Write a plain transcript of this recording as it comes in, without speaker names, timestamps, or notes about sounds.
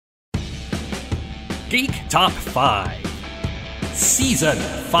Geek Top 5, Season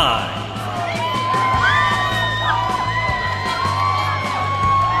 5.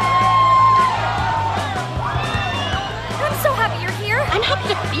 I'm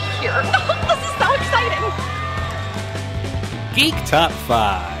happy to be here. This is so exciting. Geek Top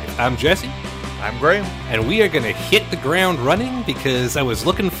 5. I'm Jesse. I'm Graham. And we are going to hit the ground running because I was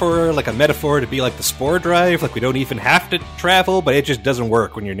looking for like a metaphor to be like the Spore Drive, like we don't even have to travel, but it just doesn't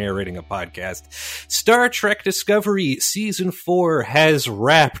work when you're narrating a podcast. Star Trek Discovery Season 4 has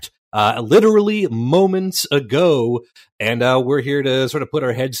wrapped literally moments ago, and we're here to sort of put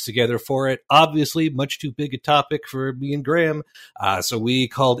our heads together for it. Obviously, much too big a topic for me and Graham, so we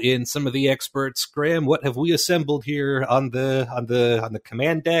called in some of the experts. Graham, what have we assembled here on the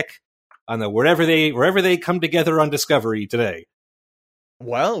command deck, on the wherever they come together on Discovery today?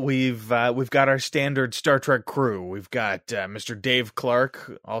 Well, we've got our standard Star Trek crew. We've got Mr. Dave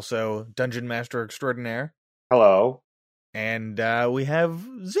Clark, also Dungeon Master Extraordinaire. Hello. And we have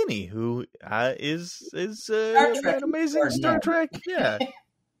Zinni, who is an amazing Star Trek. Yeah.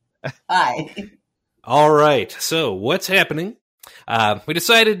 Hi. All right. So what's happening? We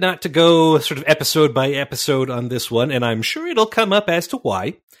decided not to go sort of episode by episode on this one, and I'm sure it'll come up as to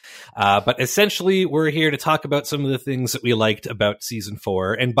why. But essentially, we're here to talk about some of the things that we liked about Season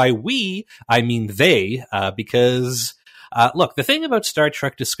 4. And by we, I mean they, because... look, the thing about Star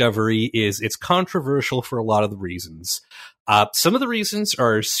Trek Discovery is it's controversial for a lot of the reasons. Some of the reasons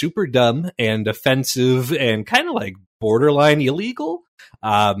are super dumb and offensive and kind of like borderline illegal.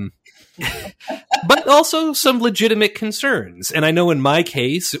 But also some legitimate concerns. And I know in my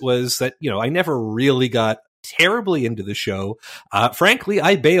case, it was that, I never really got terribly into the show. Frankly,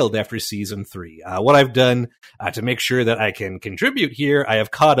 I bailed after Season 3. What I've done to make sure that I can contribute here, I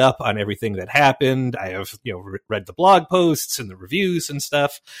have caught up on everything that happened. I have, read the blog posts and the reviews and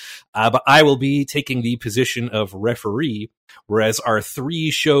stuff. But I will be taking the position of referee, whereas our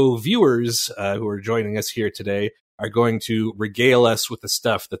 3 show viewers who are joining us here today are going to regale us with the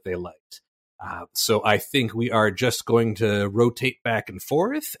stuff that they liked. So I think we are just going to rotate back and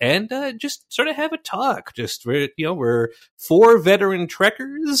forth and just sort of have a talk. We're 4 veteran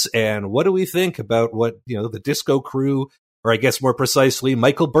Trekkers, and what do we think about what, the Disco crew, or I guess more precisely,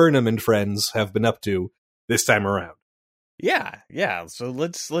 Michael Burnham and friends have been up to this time around? Yeah. So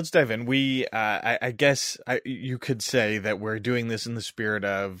let's dive in. We, I guess you could say that we're doing this in the spirit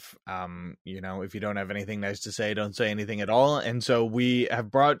of, if you don't have anything nice to say, don't say anything at all. And so we've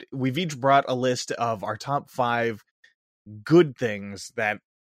each brought a list of our top 5 good things that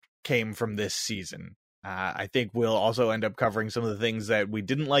came from this season. I think we'll also end up covering some of the things that we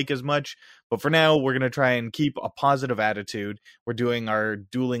didn't like as much, but for now, we're going to try and keep a positive attitude. We're doing our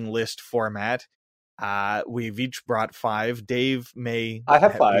dueling list format. We've each brought 5. Dave may... I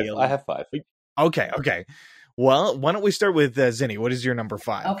have 5. I have 5. Okay. Well, why don't we start with Zinni? What is your number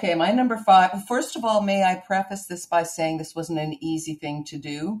 5? Okay, my number 5. First of all, may I preface this by saying this wasn't an easy thing to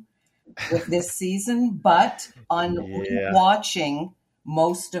do with this season, but on watching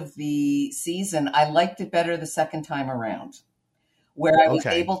most of the season, I liked it better the second time around, where I was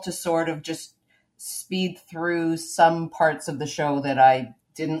able to sort of just speed through some parts of the show that I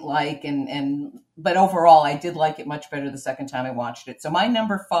didn't like, but overall I did like it much better the second time I watched it. So my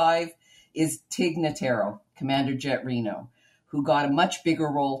number 5 is Tig Notaro, Commander Jet Reno, who got a much bigger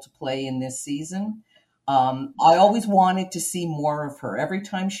role to play in this season. I always wanted to see more of her. Every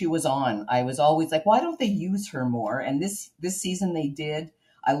time she was on, I was always like, why don't they use her more? And this season they did.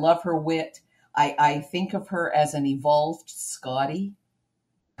 I love her wit. I think of her as an evolved Scotty.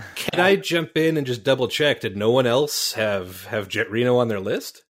 Can I jump in and just double check? Did no one else have Jet Reno on their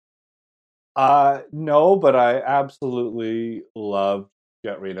list? No, but I absolutely loved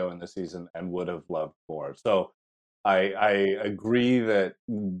Jet Reno in the season and would have loved more. So I agree that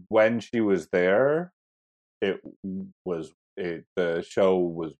when she was there, the show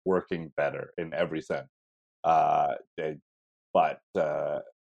was working better in every sense. And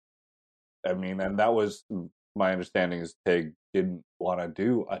that was my understanding is Tig didn't want to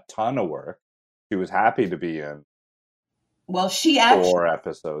do a ton of work. She was happy to be in. Well, she actually 4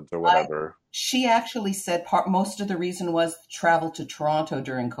 episodes or whatever. She actually said most of the reason was travel to Toronto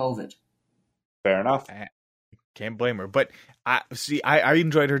during COVID. Fair enough. Can't blame her. But I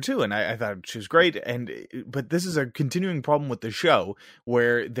enjoyed her too, and I thought she was great. But this is a continuing problem with the show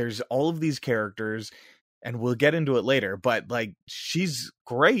where there's all of these characters, and we'll get into it later. But like, she's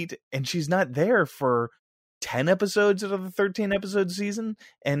great, and she's not there for 10 episodes out of the 13 episode season.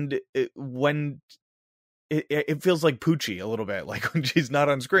 And when it feels like Poochie a little bit. Like when she's not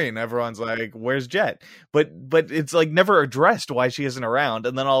on screen, everyone's like, "Where's Jet?" But it's like never addressed why she isn't around.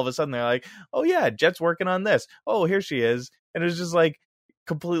 And then all of a sudden they're like, "Oh yeah, Jet's working on this. Oh, here she is." And it's just like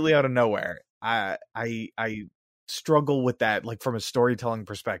completely out of nowhere. I struggle with that, like from a storytelling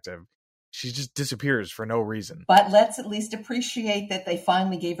perspective. She just disappears for no reason. But let's at least appreciate that they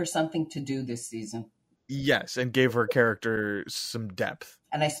finally gave her something to do this season. Yes, and gave her character some depth.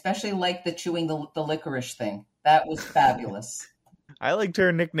 And I especially liked the chewing the licorice thing. That was fabulous. I liked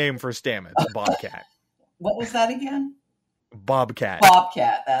her nickname for Stamets, Bobcat. What was that again? Bobcat.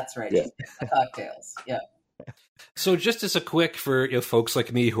 Bobcat, that's right. Yeah. The cocktails, yeah. So just as a quick for folks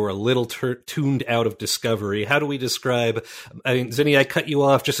like me who are a little tuned out of Discovery, how do we describe, I mean, Zinni, I cut you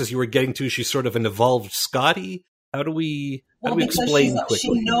off just as you were getting to, she's sort of an evolved Scotty. How do we explain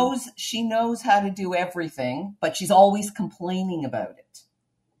quickly? She knows how to do everything, but she's always complaining about it.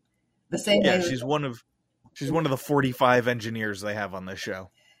 The same way. She's one of the 45 engineers they have on this show.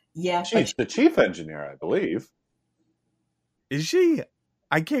 Yeah, she's the chief engineer, I believe. Is she?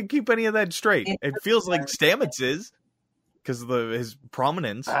 I can't keep any of that straight. It feels like Stamets is because of his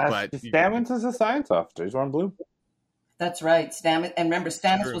prominence. But Stamets is a science officer. He's wearing blue. That's right, Stamets. And remember,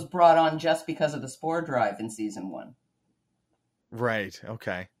 Stamets was brought on just because of the spore drive in season 1. Right.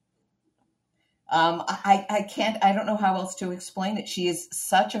 Okay. I can't. I don't know how else to explain it. She is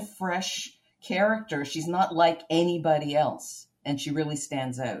such a fresh character. She's not like anybody else, and she really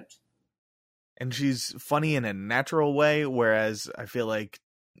stands out. And she's funny in a natural way, whereas I feel like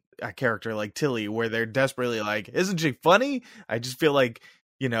a character like Tilly, where they're desperately like, "Isn't she funny?" I just feel like,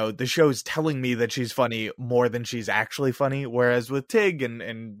 the show's telling me that she's funny more than she's actually funny. Whereas with Tig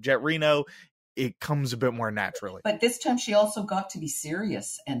and Jet Reno, it comes a bit more naturally. But this time she also got to be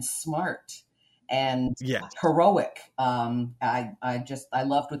serious and smart and heroic. I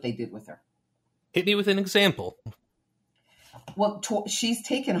loved what they did with her. Hit me with an example. Well, she's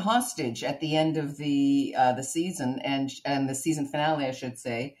taken hostage at the end of the season and the season finale, I should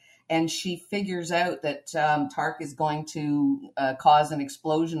say. And she figures out that Tark is going to cause an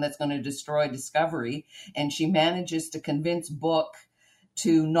explosion that's going to destroy Discovery. And she manages to convince Book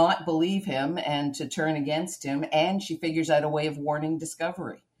to not believe him and to turn against him. And she figures out a way of warning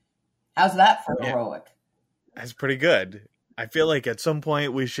Discovery. How's that for heroic? That's pretty good. I feel like at some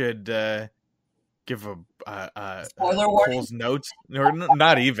point we should give a spoiler warning. Cole's notes, or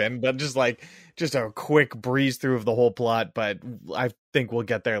not even, but just a quick breeze through of the whole plot. But I think we'll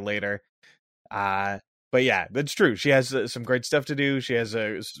get there later. But yeah, that's true. She has some great stuff to do. She has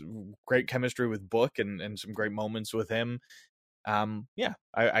a great chemistry with Book and some great moments with him. I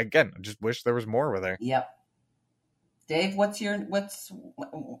just wish there was more with her. Yep. Dave, what's your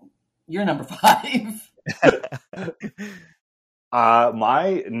number 5?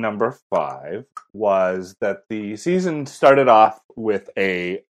 My number 5 was that the season started off with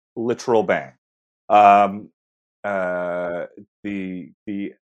a literal bang.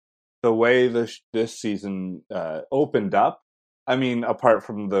 The way this season opened up, I mean, apart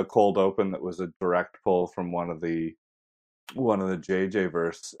from the cold open that was a direct pull from one of the JJ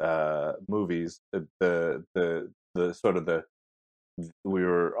verse movies, we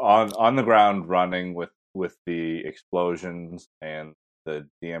were on the ground running with the explosions and the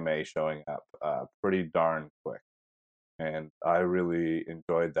DMA showing up pretty darn quick, and I really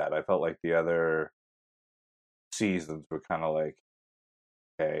enjoyed that. I felt like the other seasons were kind of like,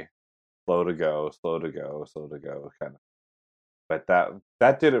 okay, slow to go kind of, but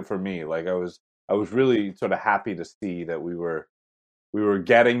that did it for me. Like I was really sort of happy to see that we were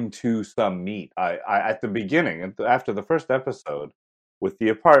getting to some meat. I at the beginning, after the first episode, with the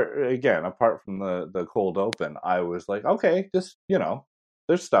apart from the cold open, I was like, okay, just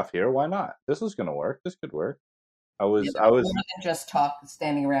there's stuff here. Why not? This is gonna work. This could work. I was more than just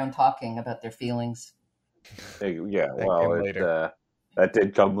standing around talking about their feelings. Yeah, that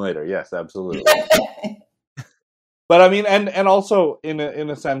did come later. Yes, absolutely. But I mean, and also in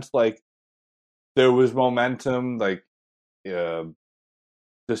a sense, like there was momentum. Like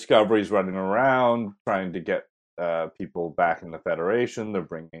Discovery's running around trying to get people back in the Federation. They're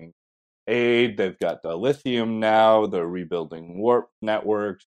bringing aid. They've got the lithium now. They're rebuilding warp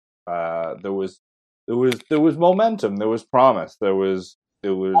networks. There was momentum. There was promise. There was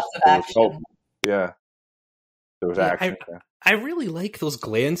hope. Yeah, there was action. I really like those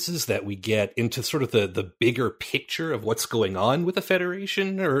glances that we get into sort of the bigger picture of what's going on with the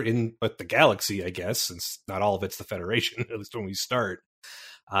Federation, or in the galaxy, I guess, since not all of it's the Federation, at least when we start.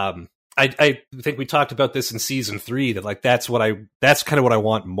 I think we talked about this in season 3, that like that's kind of what I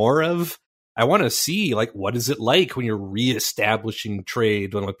want more of. I want to see, like, what is it like when you're reestablishing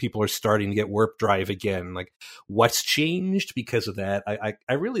trade, when like, people are starting to get warp drive again? Like, what's changed because of that?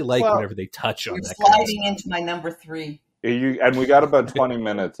 I really like whenever they touch on that. You're sliding into my number 3. And we got about 20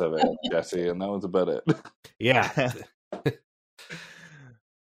 minutes of it, Jesse, and that was about it. Yeah.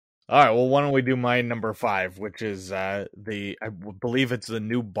 All right, well, why don't we do my number 5, which is I believe it's the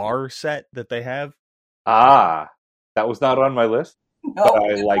new bar set that they have. That was not on my list. No, but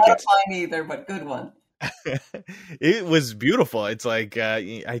I like not it. mine either, but good one. It was beautiful. It's like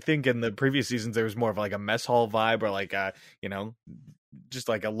I think in the previous seasons there was more of like a mess hall vibe, or like just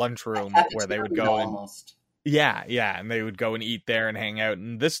like a lunchroom where they would go almost. Yeah, and they would go and eat there and hang out.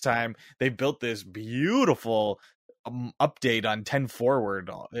 And this time they built this beautiful update on 10 Forward.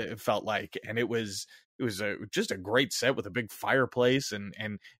 It felt like, and it was just a great set with a big fireplace, and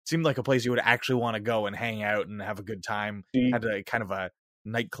it seemed like a place you would actually want to go and hang out and have a good time. Had a kind of a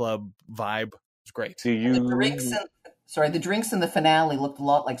nightclub vibe. It was great. The drinks in the finale looked a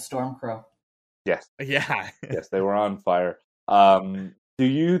lot like Stormcrow. Yes. Yeah. Yes, they were on fire. Do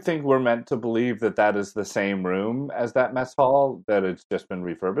you think we're meant to believe that is the same room as that mess hall, that it's just been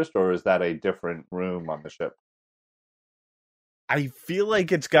refurbished, or is that a different room on the ship? I feel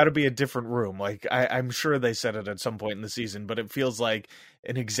like it's got to be a different room. Like I'm sure they said it at some point in the season, but it feels like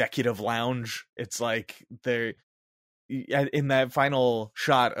an executive lounge. It's like they're in that final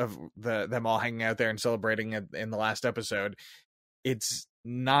shot of them all hanging out there and celebrating it in the last episode. It's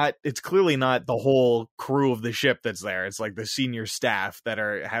clearly not the whole crew of the ship that's there. It's like the senior staff that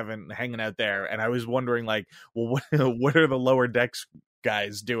are hanging out there. And I was wondering, like, well, what are the lower decks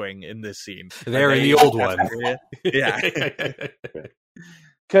guys doing in this scene? They're in the old one. Yeah.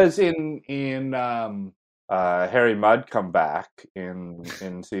 Because in Harry Mudd come back in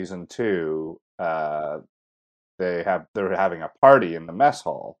season 2, they're having a party in the mess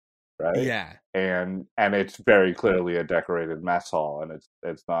hall, right? Yeah. And it's very clearly a decorated mess hall, and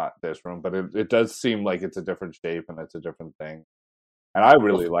it's not this room, but it does seem like it's a different shape and it's a different thing. And I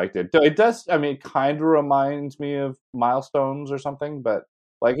really liked it. It does. I mean, it kind of reminds me of Milestones or something, but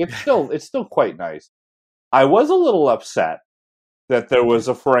like it's still quite nice. I was a little upset that there was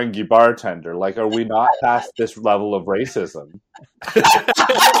a Ferengi bartender. Like, are we not past this level of racism?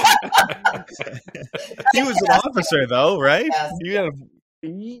 He was an officer, though, right? Yes. He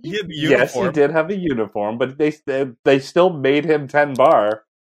had the Yes, uniform. he did have a uniform, but they still made him 10 bar.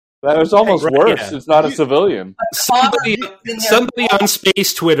 That was almost worse. Yeah. It's not a civilian. Somebody on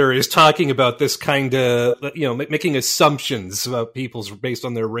space Twitter is talking about this kind of, making assumptions about people's based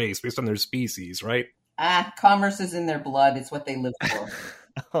on their race, based on their species, right? Commerce is in their blood. It's what they live for.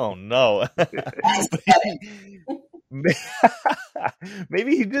 Oh, no.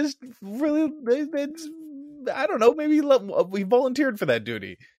 Maybe he just really, I don't know, maybe we volunteered for that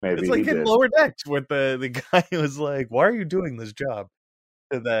duty. Maybe it's like in Lower Decks where the guy was like, why are you doing this job?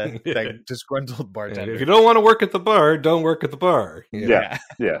 That disgruntled bartender. If you don't want to work at the bar, don't work at the bar. Yeah.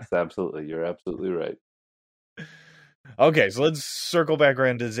 Yes, absolutely. You're absolutely right. Okay, so let's circle back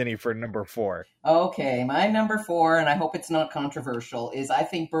around to Zinni for number 4. Okay, my number 4, and I hope it's not controversial, is I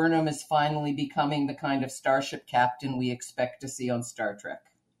think Burnham is finally becoming the kind of starship captain we expect to see on Star Trek.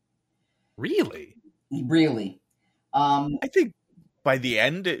 Really? Really. I think by the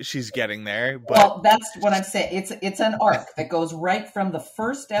end she's getting there. But... Well, that's what I'm saying. It's an arc that goes right from the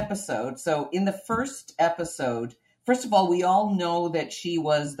first episode. So in the first episode, first of all, we all know that she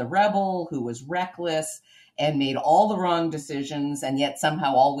was the rebel who was reckless and made all the wrong decisions, and yet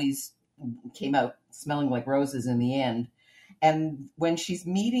somehow always came out smelling like roses in the end. And when she's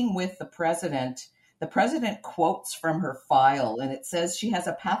meeting with the president quotes from her file, and it says she has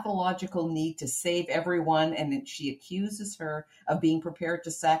a pathological need to save everyone, and she accuses her of being prepared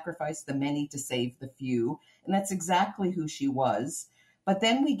to sacrifice the many to save the few. And that's exactly who she was. But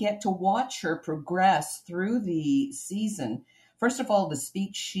then we get to watch her progress through the season. First of all, the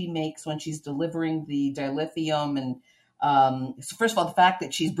speech she makes when she's delivering the dilithium, and so first of all, the fact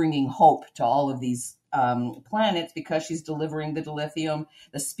that she's bringing hope to all of these planets because she's delivering the dilithium,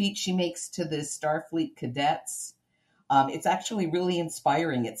 the speech she makes to the Starfleet cadets, it's actually really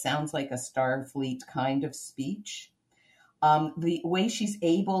inspiring. It sounds like a Starfleet kind of speech. The way she's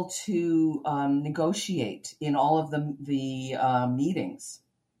able to negotiate in all of the meetings.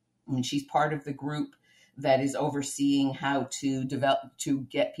 I mean, she's part of the group that is overseeing how to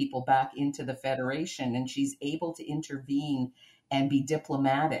get people back into the Federation, and she's able to intervene and be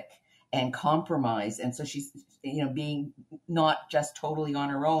diplomatic and compromise. And so she's, being not just totally on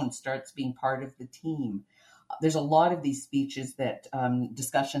her own, starts being part of the team. There's a lot of these speeches that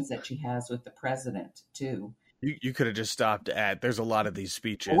discussions that she has with the president too. You could have just stopped at, there's a lot of these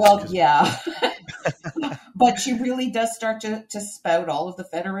speeches. Well, yeah. But she really does start to spout all of the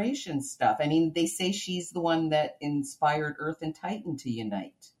Federation stuff. I mean, they say she's the one that inspired Earth and Titan to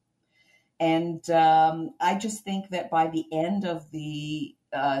unite. And I just think that by the end of the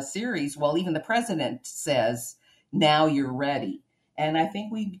series, well, even the president says, now you're ready. And I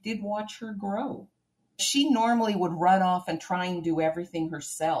think we did watch her grow. She normally would run off and try and do everything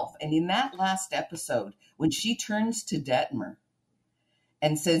herself. And in that last episode, when she turns to Detmer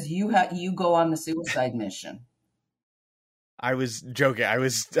and says, you go on the suicide mission. I was joking.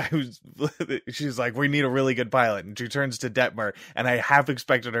 She's like, we need a really good pilot. And she turns to Detmer, and I half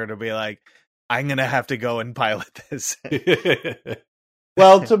expected her to be like, I'm going to have to go and pilot this.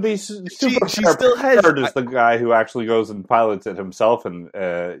 Well, to be super she fair, still has... Picard is the guy who actually goes and pilots it himself, and,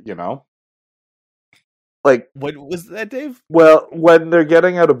 like... What was that, Dave? Well, when they're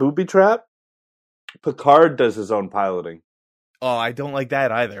getting out a booby trap, Picard does his own piloting. Oh, I don't like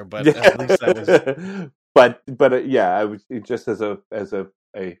that either, but at least that was... But yeah, I was just as a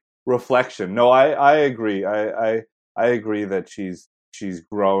reflection. No, I agree. I agree that she's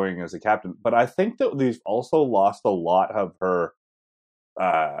growing as a captain, but I think that they've also lost a lot of her.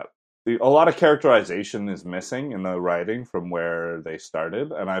 A lot of characterization is missing in the writing from where they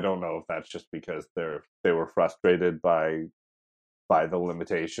started, and I don't know if that's just because they were frustrated by the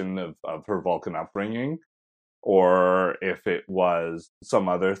limitation of her Vulcan upbringing, or if it was some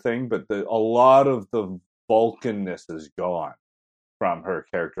other thing. But a lot of the Vulcanness is gone from her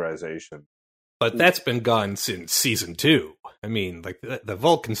characterization. But that's been gone since season 2. I mean, like the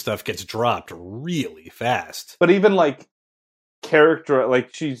Vulcan stuff gets dropped really fast. But even like character,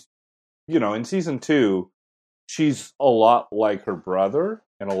 like she's, in season 2, she's a lot like her brother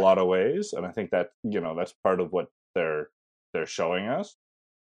in a lot of ways, and I think that that's part of what they're showing us.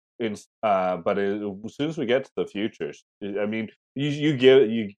 But as soon as we get to the future, I mean,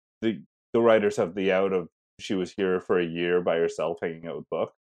 the writers have the out of she was here for a year by herself hanging out with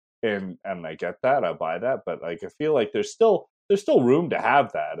Book, and I get that, I buy that, but like I feel like there's still room to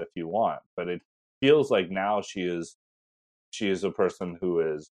have that if you want, but it feels like now she is a person who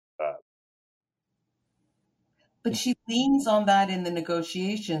is. But she leans on that in the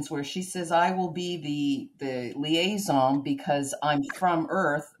negotiations where she says, I will be the liaison because I'm from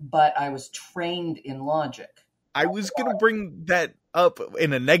Earth, but I was trained in logic. I was going to bring that up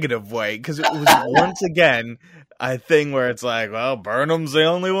in a negative way, because it was once again a thing where it's like, well, Burnham's the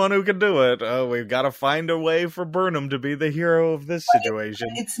only one who can do it. Oh, we've got to find a way for Burnham to be the hero of this situation.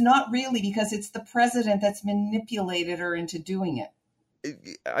 It's not really, because it's the president that's manipulated her into doing it.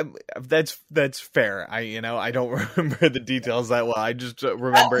 That's fair. I don't remember the details that well. I just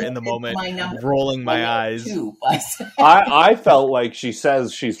remember in the moment rolling my eyes. I felt like she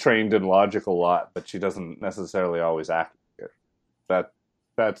says she's trained in logic a lot, but she doesn't necessarily always act it.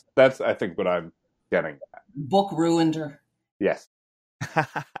 That's I think what I'm getting at. Book ruined her. Yes.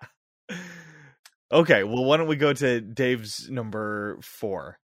 Okay, well, why don't we go to Dave's number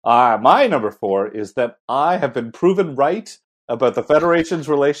 4? My number 4 is that I have been proven right about the Federation's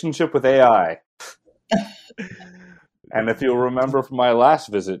relationship with AI. And if you'll remember from my last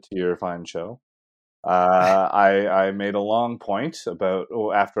visit to your fine show, I made a long point about,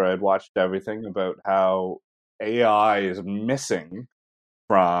 after I had watched everything, about how AI is missing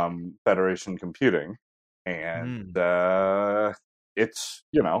from Federation computing. And it's,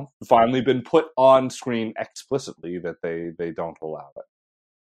 finally been put on screen explicitly that they don't allow it.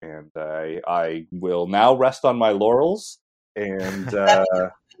 And I will now rest on my laurels. And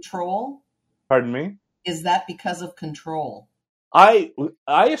control. Pardon me? Is that because of control? I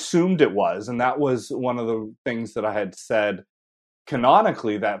assumed it was, and that was one of the things that I had said.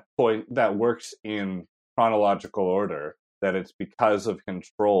 Canonically, that point that works in chronological order, that it's because of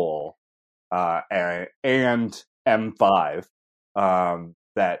control and M5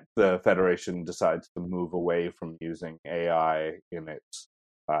 that the Federation decides to move away from using AI in its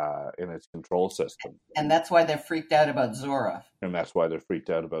control system. And that's why they're freaked out about Zora.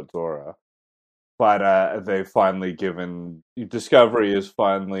 But they've finally given... Discovery is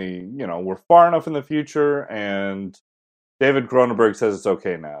finally... we're far enough in the future, and David Cronenberg says it's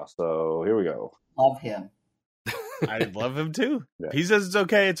okay now. So here we go. Love him. I love him too. Yeah. He says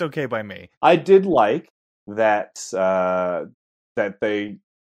it's okay by me. I did like that that they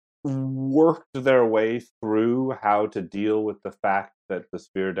worked their way through how to deal with the fact that the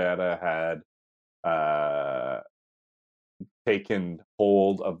Sphere Data had taken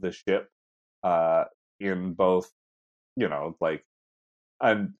hold of the ship in both, like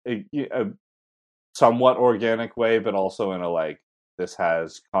a somewhat organic way, but also in a this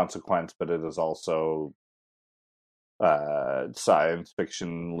has consequence, but it is also science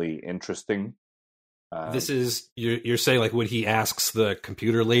fictionally interesting. This is you're saying like when he asks the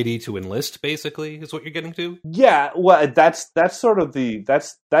computer lady to enlist, basically, is what you're getting to. Yeah, well, that's sort of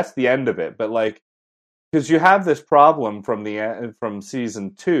that's the end of it, but like. Because you have this problem from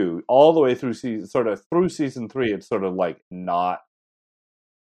season 2 all the way through season 3, it's sort of like not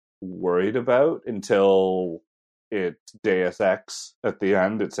worried about until it's Deus Ex at the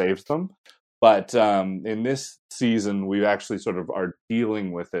end. It saves them, but in this season, we actually sort of are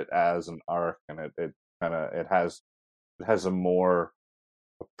dealing with it as an arc, and it has a more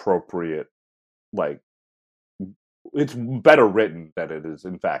appropriate, like, it's better written that it is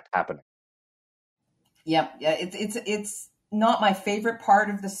in fact happening. Yeah, it's not my favorite part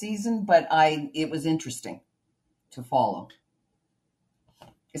of the season, but it was interesting to follow,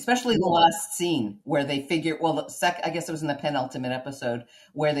 especially the last scene where they figure. Well, I guess it was in the penultimate episode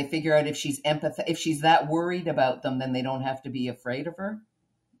where they figure out if she's that worried about them, then they don't have to be afraid of her.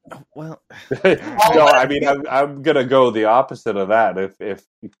 Well, no, I mean I'm gonna go the opposite of that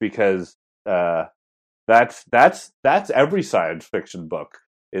because that's every science fiction book.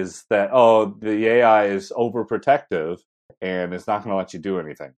 Is that the AI is overprotective and it's not going to let you do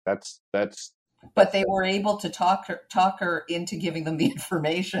anything. That's. But they were able to talk her into giving them the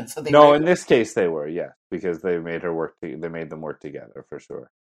information. So in this case they were, yeah, because they made her work. They made them work together for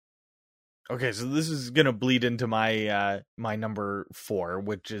sure. Okay, so this is going to bleed into my my number 4,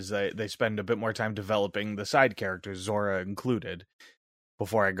 which is they spend a bit more time developing the side characters, Zora included.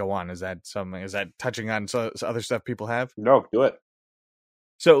 Before I go on, is that touching on other stuff people have? No, do it.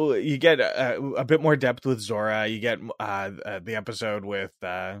 So you get a bit more depth with Zora. You get the episode with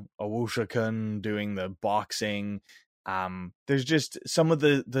Owosha-kun doing the boxing. There's just some of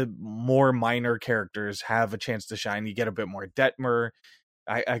the more minor characters have a chance to shine. You get a bit more Detmer.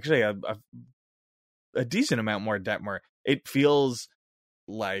 Actually a decent amount more Detmer. It feels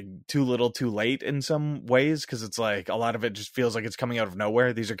like too little too late in some ways, because it's like a lot of it just feels like it's coming out of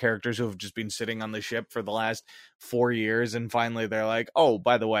nowhere. These are characters who have just been sitting on the ship for the last 4 years, and finally they're like, oh,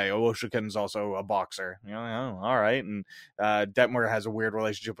 by the way, Owosha-kun's also a boxer. You know, oh, all right. And Detmer has a weird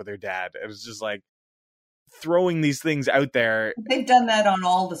relationship with her dad. It was just like throwing these things out there. They've done that on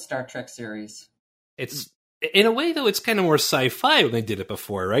all the Star Trek series. It's in a way, though, it's kind of more sci-fi when they did it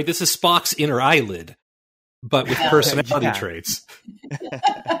before, right? This is Spock's inner eyelid, but with personality traits.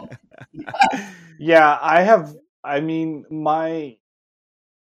 Yeah, I mean, my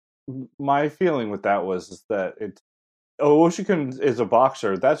feeling with that was that Owosha-kun is a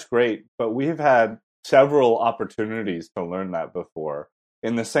boxer. That's great, but we've had several opportunities to learn that before.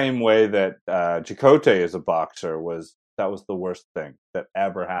 In the same way that Chakotay is a boxer that was the worst thing that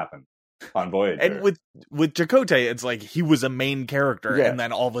ever happened on Voyager. And with Chakotay, it's like he was a main character, and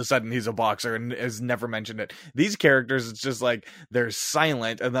then all of a sudden he's a boxer and has never mentioned it. These characters, it's just like they're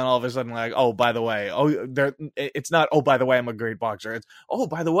silent, and then all of a sudden, like, oh, by the way, it's not, oh, by the way, I'm a great boxer. It's, oh,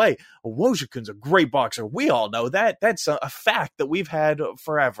 by the way, Owosha-kun's a great boxer. We all know that. That's a fact that we've had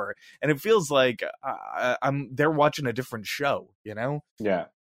forever, and it feels like they're watching a different show, you know? Yeah,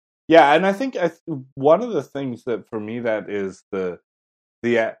 yeah, and I think one of the things that for me that is the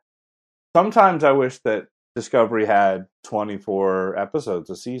sometimes I wish that Discovery had 24 episodes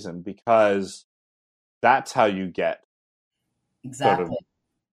a season, because that's how you get exactly sort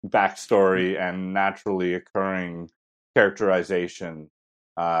of backstory and naturally occurring characterization.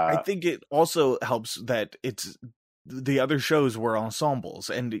 I think it also helps that the other shows were ensembles,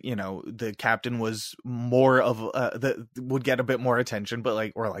 and you know the captain was more of would get a bit more attention, but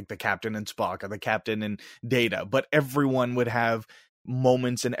like the captain and Spock or the captain and Data, but everyone would have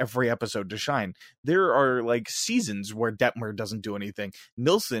moments in every episode to shine. There are like seasons where Detmer doesn't do anything.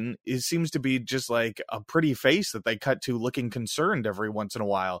 Nilsson seems to be just like a pretty face that they cut to looking concerned every once in a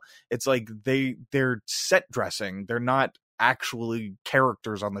while. It's like they're set dressing. They're not actually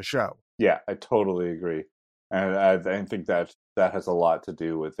characters on the show. Yeah, I totally agree. And I think that has a lot to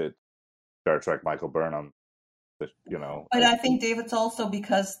do with it. Star Trek Michael Burnham, you know. But I think, Dave, it's also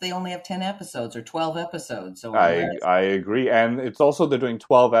because they only have 10 episodes or 12 episodes. So I agree. And it's also they're doing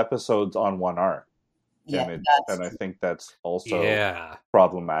 12 episodes on one arc. Yeah, and I think that's also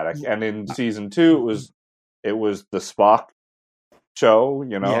problematic. And in season 2, it was the Spock show,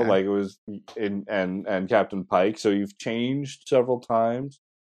 you know, like it was and Captain Pike. So you've changed several times.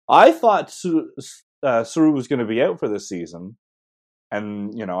 I thought Saru was going to be out for this season,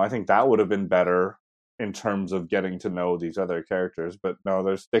 and you know, I think that would have been better in terms of getting to know these other characters. But no,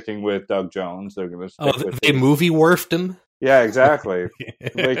 they're sticking with Doug Jones. They're going to stick with they movie wharfed him. Yeah, exactly.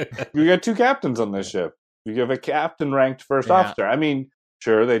 Like, you got 2 captains on this ship. You have a captain ranked first officer. I mean,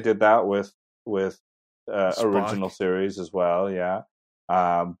 sure, they did that with original series as well. Yeah,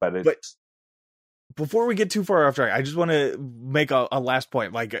 but it's. But before we get too far off track, I just want to make a last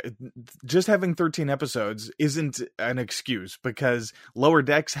point. Like, just having 13 episodes isn't an excuse, because Lower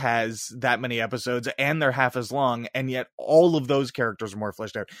Decks has that many episodes and they're half as long, and yet all of those characters are more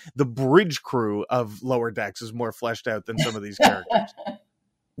fleshed out. The bridge crew of Lower Decks is more fleshed out than some of these characters.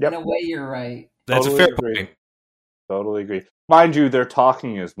 In a way, you're right. That's Totally a fair agree. point. Totally agree. Mind you, they're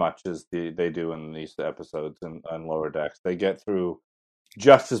talking as much as they do in these episodes on Lower Decks. They get through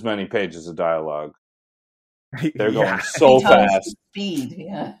just as many pages of dialogue. They're going so fast. Speed,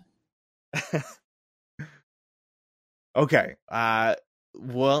 yeah. Okay.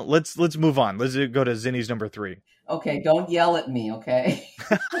 Well, let's move on. Let's go to Zinni's number 3. Okay, don't yell at me, okay?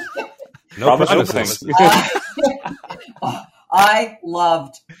 No Promises. promises. I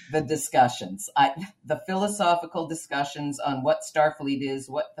loved the discussions. The philosophical discussions on what Starfleet is,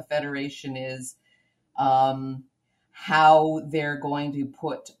 what the Federation is, how they're going to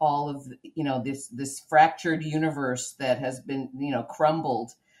put all of this fractured universe that has been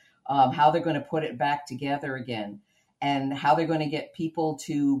crumbled, how they're going to put it back together again, and how they're going to get people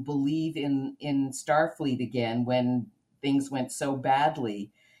to believe in Starfleet again when things went so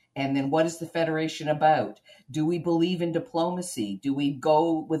badly. And then what is the Federation about? Do we believe in diplomacy? Do we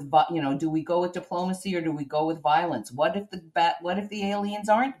go with diplomacy, or do we go with violence? What if the aliens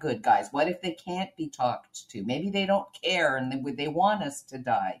aren't good guys? What if they can't be talked to? Maybe they don't care and they want us to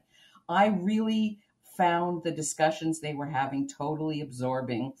die. I really found the discussions they were having totally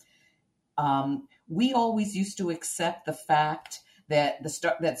absorbing. We always used to accept the fact that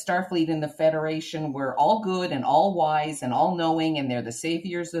that Starfleet and the Federation were all good and all wise and all knowing, and they're the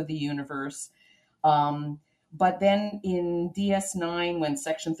saviors of the universe. But then in DS9, when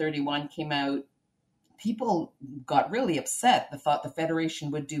Section 31 came out, people got really upset. They thought the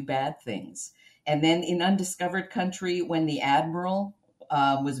Federation would do bad things. And then in Undiscovered Country, when the Admiral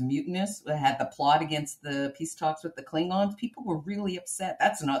was mutinous, had the plot against the peace talks with the Klingons, people were really upset.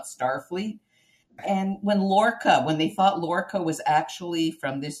 That's not Starfleet. And when they thought Lorca was actually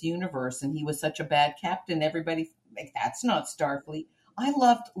from this universe and he was such a bad captain, everybody, that's not Starfleet. I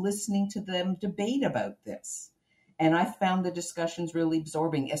loved listening to them debate about this. And I found the discussions really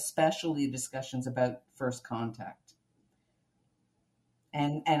absorbing, especially discussions about First Contact.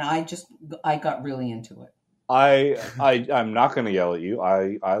 And I got really into it. I'm not going to yell at you.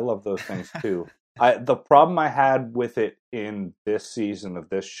 I love those things too. The problem I had with it in this season of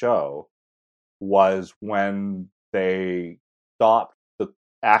this show was when they stopped the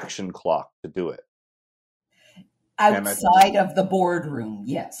action clock to do it. Outside of the boardroom,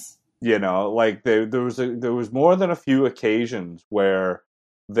 yes. Like there was more than a few occasions where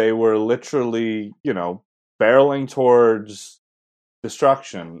they were literally, barreling towards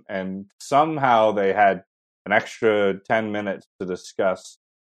destruction, and somehow they had an extra 10 minutes to discuss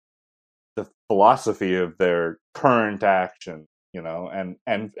the philosophy of their current action,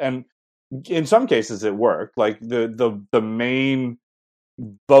 and in some cases it worked. Like the main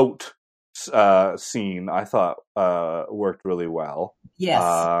boat scene, I thought worked really well. Yes.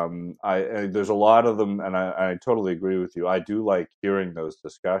 There's a lot of them, and I totally agree with you. I do like hearing those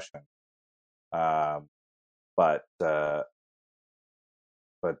discussions. But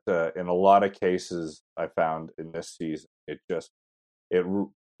in a lot of cases, I found in this season, it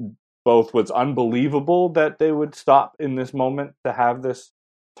both was unbelievable that they would stop in this moment to have this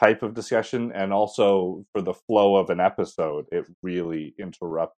type of discussion, and also for the flow of an episode, it really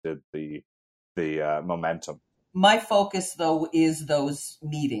interrupted the momentum. My focus, though, is those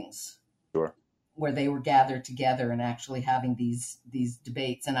meetings. Sure. Where they were gathered together and actually having these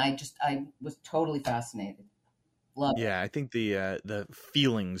debates, and I was totally fascinated. Love it. Yeah, I think the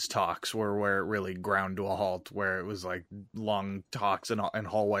feelings talks were where it really ground to a halt, where it was like long talks and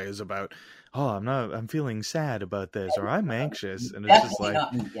hallways about, I'm feeling sad about this, or I'm anxious, and it's just like,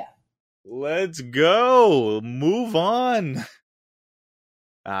 let's go, move on.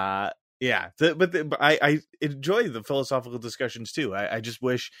 But I enjoy the philosophical discussions too. I just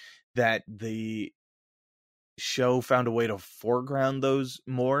wish that the show found a way to foreground those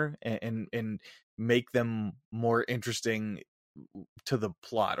more and make them more interesting to the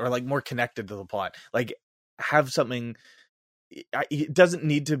plot, or like more connected to the plot. Like have something. It doesn't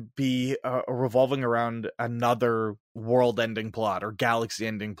need to be revolving around another world-ending plot or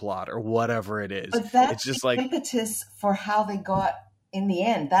galaxy-ending plot or whatever it is. But that's it's just the impetus for how they got. In the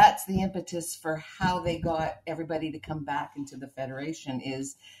end, that's the impetus for how they got everybody to come back into the Federation,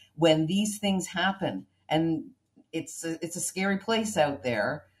 is when these things happen, and it's a scary place out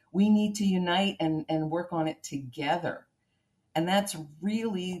there. We need to unite and work on it together. And that's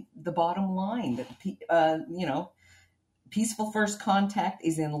really the bottom line. That peaceful first contact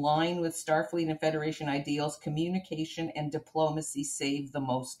is in line with Starfleet and Federation ideals. Communication and diplomacy save the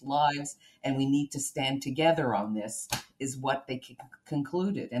most lives, and we need to stand together on this, is what they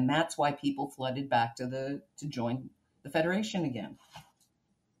concluded. And that's why people flooded back to join the Federation again.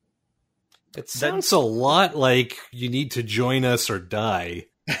 It sounds a lot like you need to join us or die.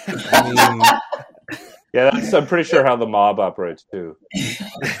 I mean, Yeah, I'm pretty sure how the mob operates too.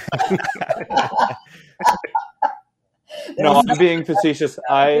 No, I'm being facetious.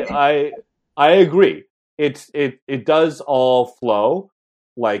 I agree. It does all flow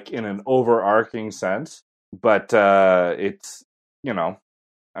like in an overarching sense, but it's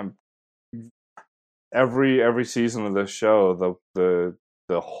every season of this show the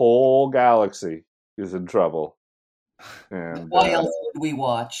whole galaxy is in trouble. And why else would we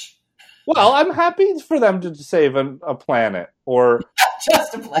watch? Well, I'm happy for them to save a planet, or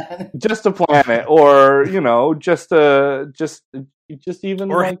just a planet, or just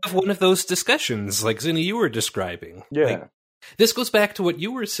even or like have one of those discussions like Zinni you were describing. Yeah. Like, this goes back to what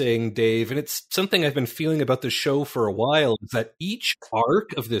you were saying, Dave, and it's something I've been feeling about the show for a while, is that each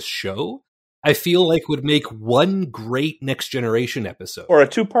arc of this show, I feel like would make one great Next Generation episode. or a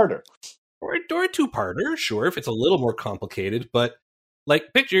two-parter. Or a two-parter, sure, if it's a little more complicated, but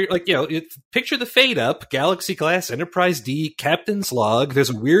picture the Fade Up, Galaxy Class, Enterprise D, Captain's Log. There's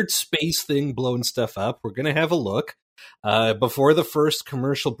a weird space thing blowing stuff up. We're going to have a look. Before the first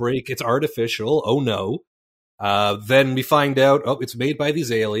commercial break, it's artificial. Oh, no. Then we find out, it's made by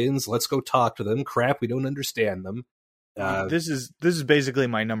these aliens. Let's go talk to them. Crap, we don't understand them. This is basically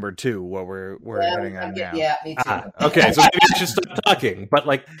my number 2. What we're hitting on now. Yeah, me too. Okay, so maybe I should stop talking. But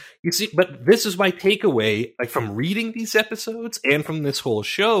but this is my takeaway, from reading these episodes and from this whole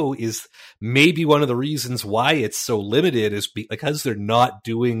show, is maybe one of the reasons why it's so limited is because they're not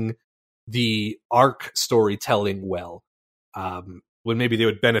doing the arc storytelling well. When maybe they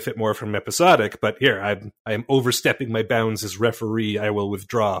would benefit more from episodic, but here I am overstepping my bounds as referee. I will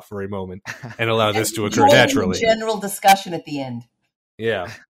withdraw for a moment and allow this to occur naturally. General discussion at the end.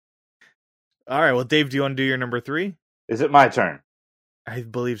 Yeah. All right. Well, Dave, do you want to do your number 3? Is it my turn? I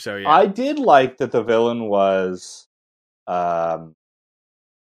believe so. Yeah. I did like that the villain was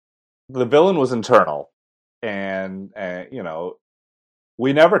internal, and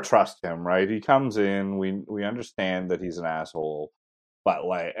we never trust him, right? He comes in, we understand that he's an asshole, but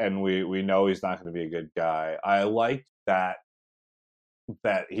and we know he's not going to be a good guy. I liked that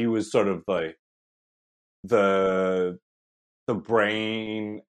he was sort of like the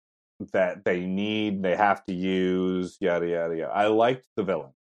brain that they have to use, yada yada yada. I liked the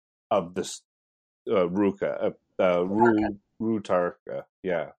villain of this Rutarka,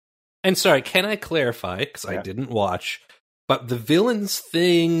 yeah. And sorry, can I clarify, because I didn't watch, but the villain's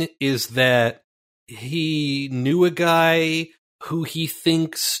thing is that he knew a guy who he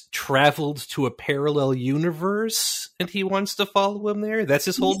thinks traveled to a parallel universe, and he wants to follow him there? That's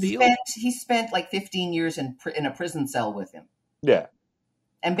his whole deal? He spent like 15 years in a prison cell with him. Yeah.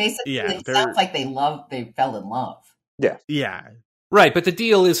 And basically, it sounds like they fell in love. Yeah. Yeah. Right, but the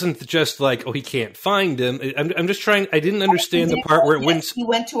deal isn't just like, he can't find him. I'm just trying, I didn't understand the part where it went... He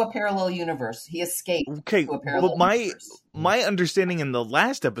went to a parallel universe. He escaped to a parallel universe. My understanding in the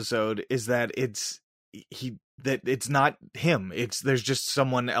last episode is that it's not him. There's just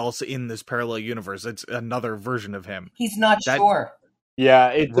someone else in this parallel universe. It's another version of him. He's not sure.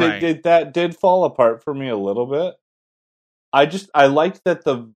 Yeah, that did fall apart for me a little bit. I liked that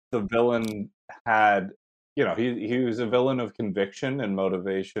the villain had... he was a villain of conviction and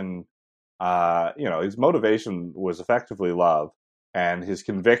motivation. His motivation was effectively love, and his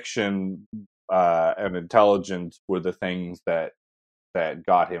conviction and intelligence were the things that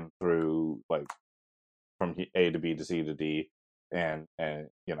got him through, from A to B to C to D, and that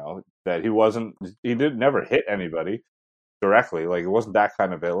he never hit anybody directly. It wasn't that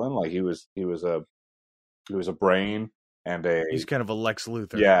kind of villain. He was a brain. And he's kind of a Lex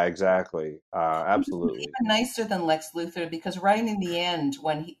Luthor. Yeah, exactly. Absolutely. He's even nicer than Lex Luthor, because right in the end,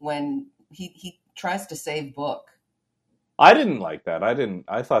 when he tries to save Book, I didn't like that. I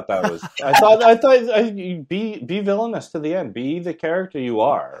thought that was. I thought be villainous to the end. Be the character you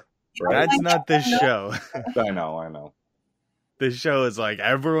are. Right? That's not this show. I know. This show is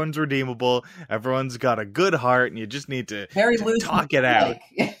everyone's redeemable. Everyone's got a good heart, and you just need to talk it out.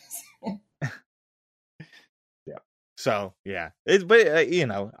 So yeah, I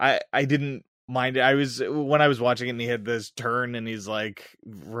didn't mind it. When I was watching it, and he had this turn, and he's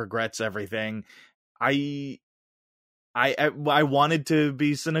regrets everything. I wanted to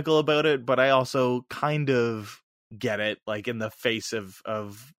be cynical about it, but I also kind of get it. Like in the face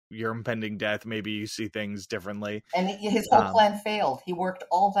of your impending death, maybe you see things differently. And his whole plan failed. He worked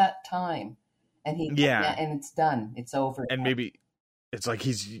all that time, and and it's done. It's over. And maybe it's like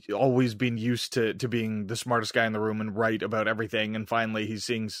he's always been used to being the smartest guy in the room and right about everything, and finally he's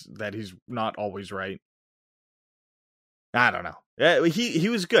seeing that he's not always right. I don't know. Yeah, he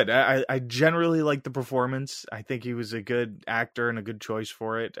was good. I generally like the performance. I think he was a good actor and a good choice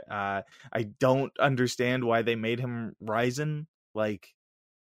for it. I don't understand why they made him Ryzen. Like,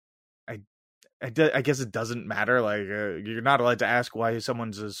 I guess it doesn't matter. Like, you're not allowed to ask why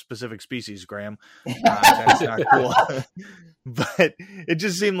someone's a specific species, Graham. That's not cool. But it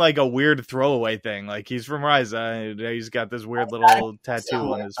just seemed like a weird throwaway thing. Like, he's from Ryza. He's got this weird little tattoo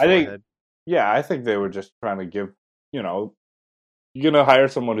on his forehead. I think they were just trying to give, you're going to hire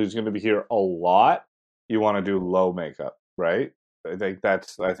someone who's going to be here a lot. You want to do low makeup, right? I think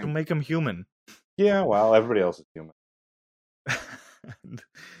to make him human. Yeah, well, everybody else is human.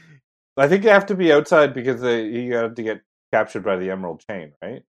 I think you have to be outside because you had to get captured by the Emerald Chain,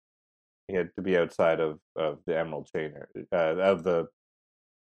 right? He had to be outside of the Emerald Chain,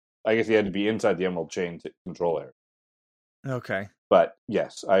 I guess he had to be inside the Emerald Chain control area. Okay. But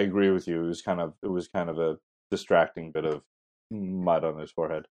yes, I agree with you. It was kind of a distracting bit of mud on his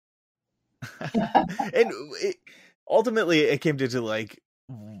forehead. And ultimately it came to like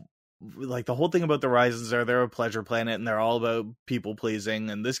the whole thing about the Ryzens they're a pleasure planet and they're all about people pleasing,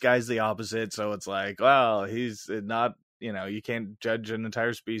 and this guy's the opposite. So it's like, well, he's not, you can't judge an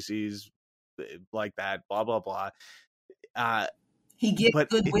entire species like that, blah blah blah. He gives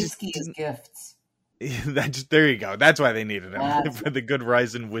good whiskey as gifts. There you go. That's why they needed him, for the good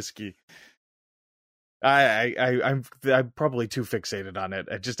Ryzen whiskey. I'm probably too fixated on it.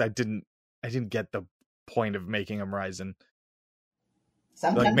 I didn't get the point of making him Ryzen.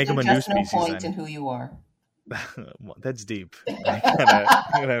 Sometimes like make him a new species. No point in who you are. Well, that's deep.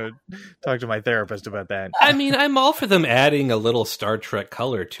 I'm gonna talk to my therapist about that. I mean, I'm all for them adding a little Star Trek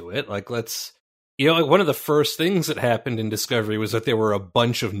color to it. Like, let's, like one of the first things that happened in Discovery was that there were a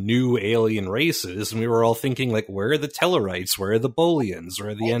bunch of new alien races, and we were all thinking, like, where are the Tellarites? Where are the Bolians? Where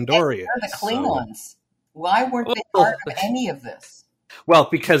are the Andorians? Where are the Klingons? Why weren't they part of any of this? Well,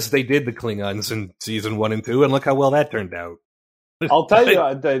 because they did the Klingons in season 1 and 2, and look how well that turned out. I'll tell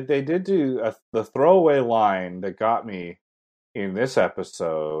you, they did do the throwaway line that got me in this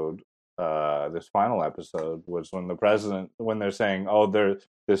episode, this final episode, was when they're saying, "Oh, this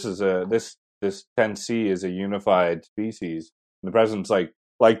 10C is a unified species," and the president's like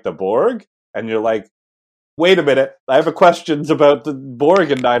the Borg, and you're like, wait a minute, I have questions about the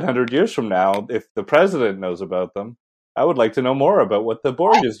Borg in 900 years from now. If the president knows about them, I would like to know more about what the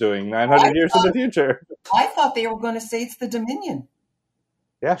Borg is doing 900 years in the future. I thought they were going to say it's the Dominion.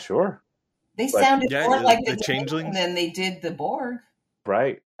 Yeah, sure. They sounded more like the changelings than they did the Borg.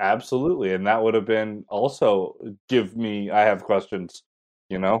 Right, absolutely. And that would have been also I have questions,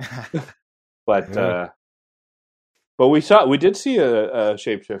 But we did see a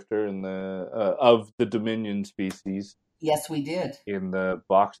shapeshifter in of the Dominion species. Yes, we did. In the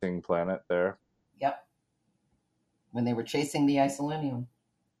boxing planet there. Yep. When they were chasing the Isolinium.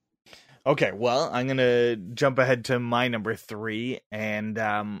 Okay, well, I'm going to jump ahead to my number 3,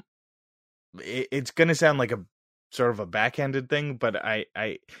 and it's going to sound like a sort of a backhanded thing, but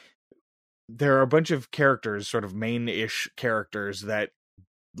there are a bunch of characters, sort of main-ish characters, that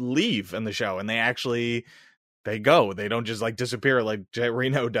leave in the show, and they go. They don't just disappear like Jet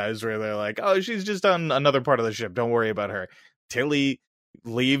Reno does, where they're like, oh, she's just on another part of the ship, don't worry about her. Tilly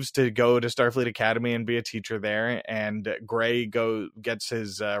leaves to go to Starfleet Academy and be a teacher there, and Gray gets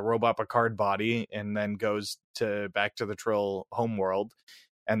his robot Picard body and then goes back to the Trill homeworld.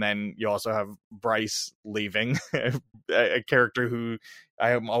 And then you also have Bryce leaving, a character who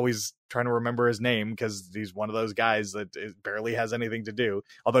I am always trying to remember his name because he's one of those guys that barely has anything to do,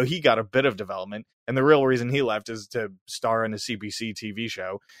 although he got a bit of development. And the real reason he left is to star in a CBC TV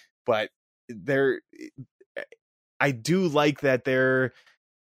show. But I do like that they're,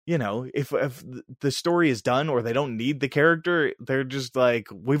 if the story is done or they don't need the character, they're just like,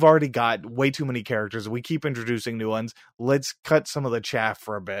 we've already got way too many characters. We keep introducing new ones. Let's cut some of the chaff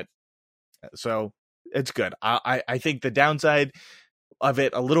for a bit. So it's good. I think the downside of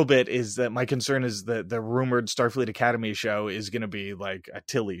it a little bit is that my concern is that the rumored Starfleet Academy show is going to be like a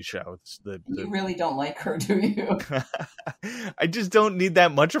Tilly show. You really don't like her, do you? I just don't need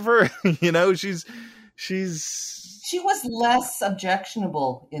that much of her. She was less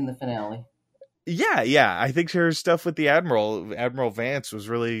objectionable in the finale. Yeah. I think her stuff with the Admiral Vance, was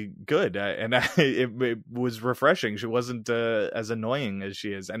really good, and it was refreshing. She wasn't as annoying as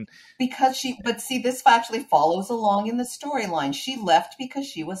she is, and but see, this actually follows along in the storyline. She left because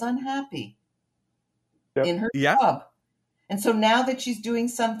she was unhappy in her job. And so now that she's doing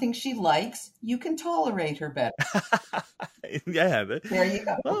something she likes, you can tolerate her better. Yeah. There you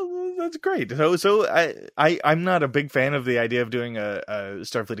go. Well, that's great. So I'm not a big fan of the idea of doing a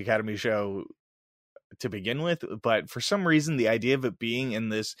Starfleet Academy show to begin with, but for some reason, the idea of it being in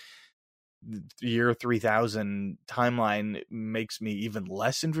this year 3000 timeline makes me even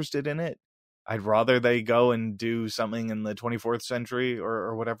less interested in it. I'd rather they go and do something in the 24th century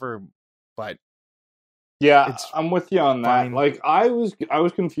or whatever, but yeah, I'm with you on that. fine. Like, I was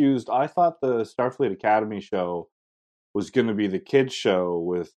confused. I thought the Starfleet Academy show was going to be the kids show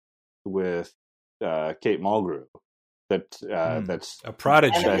with Kate Mulgrew. That's a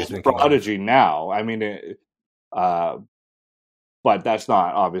Prodigy. That's Prodigy now. I mean, but that's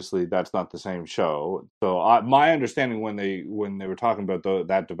not the same show. So my understanding when they were talking about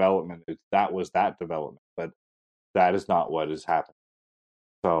that development, that was that development, but that is not what is happening.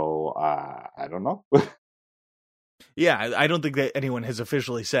 So I don't know. Yeah, I don't think that anyone has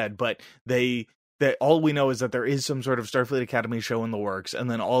officially said, but that all we know is that there is some sort of Starfleet Academy show in the works, and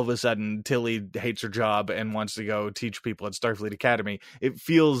then all of a sudden Tilly hates her job and wants to go teach people at Starfleet Academy. It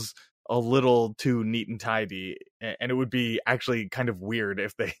feels a little too neat and tidy, and it would be actually kind of weird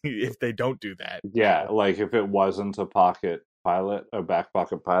if they don't do that. Yeah, like if it wasn't a back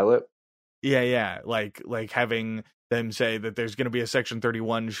pocket pilot. Yeah, like having them say that there's going to be a Section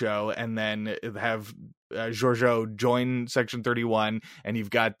 31 show, and then have Georgiou join Section 31, and you've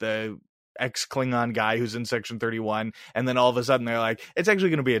got the ex-Klingon guy who's in Section 31, and then all of a sudden they're like, it's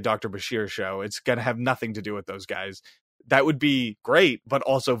actually going to be a Dr. Bashir show. It's going to have nothing to do with those guys. That would be great, but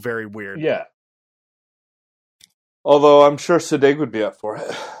also very weird. Yeah. Although I'm sure Siddig would be up for it.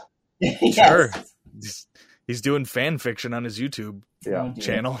 Yes. Sure. He's doing fan fiction on his YouTube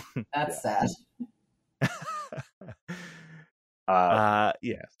channel. That's sad.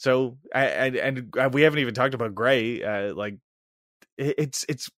 Yeah. So we haven't even talked about Gray. Like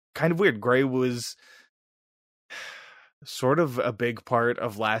it's kind of weird. Gray was sort of a big part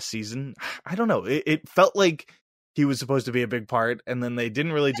of last season. I don't know. It felt like he was supposed to be a big part, and then they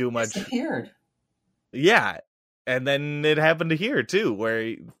didn't really do much. Disappeared. Yeah. And then it happened to here too,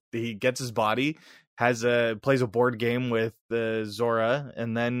 where he gets his body, plays a board game with Zora,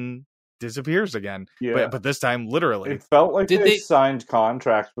 and then disappears again. Yeah. But this time, literally. It felt like they signed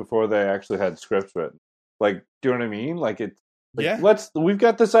contracts before they actually had scripts written. Like, do you know what I mean? Like, we've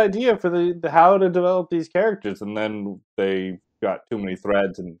got this idea for the how to develop these characters, and then they got too many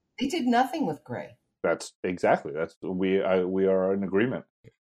threads, and they did nothing with Gray. That's we are in agreement.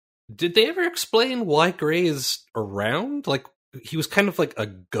 Did they ever explain why Gray is around? Like, he was kind of like a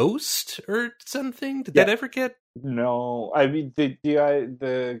ghost or something? Did that ever get? No, I mean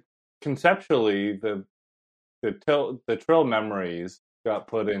the conceptually the Trill memories got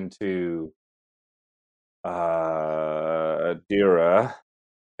put into Dira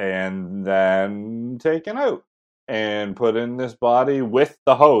and then taken out and put in this body with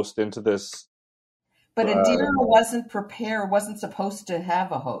the host into this. But Adira wasn't supposed to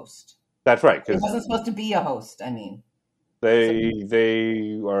have a host. That's right. It wasn't supposed to be a host, I mean.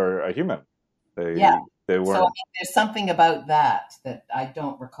 They are a human. They weren't. So I mean, there's something about that I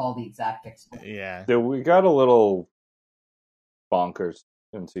don't recall the exact explanation. Yeah. We got a little bonkers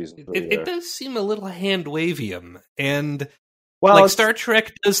in season 3. It does seem a little hand-wavium. And Star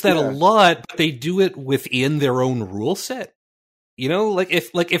Trek does that a lot, but they do it within their own rule set. You know,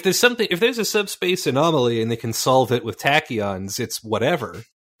 if there's a subspace anomaly and they can solve it with tachyons, it's whatever.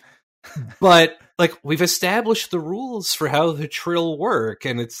 But we've established the rules for how the Trill work,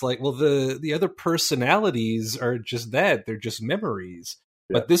 and it's like, well, the other personalities are just that; they're just memories.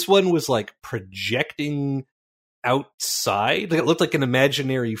 Yeah. But this one was like projecting outside. It looked like an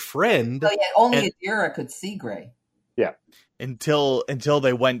imaginary friend. Oh yeah, only Adira could see Gray. Yeah. Until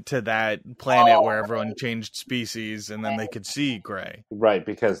they went to that planet where everyone changed species, and then they could see Gray. Right,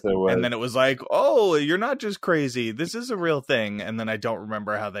 because there was... And then it was like, oh, you're not just crazy. This is a real thing. And then I don't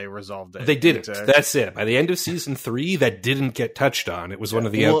remember how they resolved it. They didn't. That's it. By the end of season 3, that didn't get touched on. It was one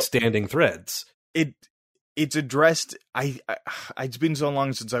of the outstanding threads. It's addressed... It's been so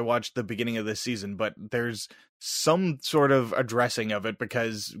long since I watched the beginning of this season, but there's some sort of addressing of it,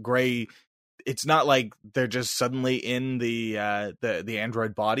 because Gray... It's not like they're just suddenly in the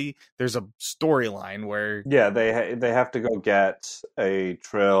android body. There's a storyline where they have to go get a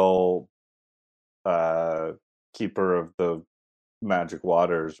Trill keeper of the magic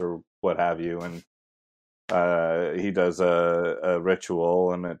waters or what have you, and he does a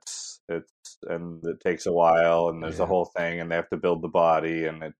ritual, and it takes a while, and there's a whole thing, and they have to build the body,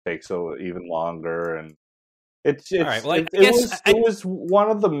 and it takes even longer, and it was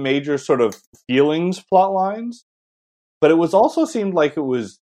one of the major sort of feelings plot lines, but it was also seemed like it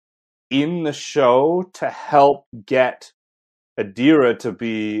was in the show to help get Adira to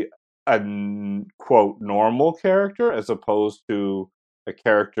be a quote normal character as opposed to a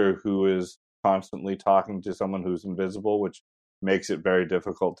character who is constantly talking to someone who's invisible, which makes it very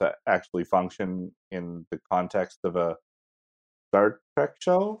difficult to actually function in the context of a Star Trek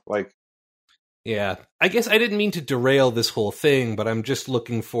show. Like, yeah, I guess I didn't mean to derail this whole thing, but I'm just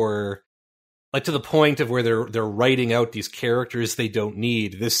looking for, like, to the point of where they're writing out these characters they don't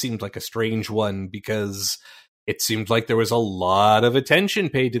need. This seemed like a strange one because it seemed like there was a lot of attention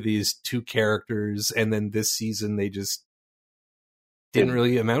paid to these two characters, and then this season they just didn't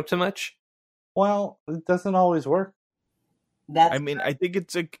really amount to much. Well, it doesn't always work. I think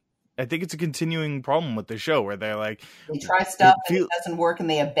it's a continuing problem with the show where they're like, they try stuff and it doesn't work and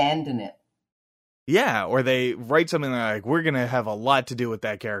they abandon it. Yeah, or they write something like, we're going to have a lot to do with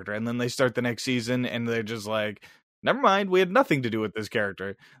that character. And then they start the next season and they're just like, never mind, we had nothing to do with this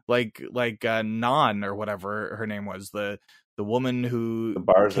character. Like Nan or whatever her name was, the woman who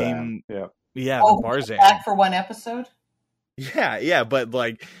Barzan. The Barzan. Back for one episode? Yeah, but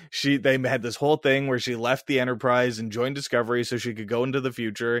like they had this whole thing where she left the Enterprise and joined Discovery so she could go into the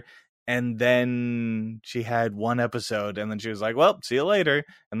future. And then she had one episode, and then she was like, well, see you later.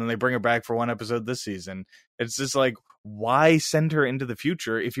 And then they bring her back for one episode this season. It's just like, why send her into the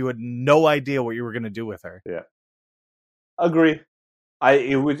future if you had no idea what you were going to do with her? Yeah. Agree. I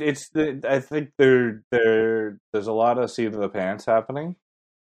think there's a lot of seat of the pants happening.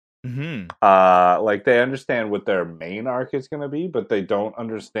 Mm-hmm. Like they understand what their main arc is going to be, but they don't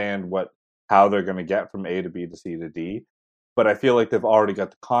understand how they're going to get from A to B to C to D. But I feel like they've already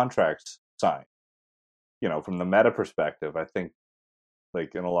got the contracts signed. You know, from the meta perspective, I think,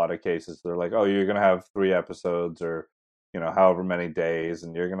 like in a lot of cases, they're like, "Oh, you're going to have 3 episodes, or however many days,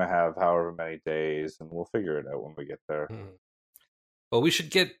 and you're going to have however many days, and we'll figure it out when we get there." Well, we should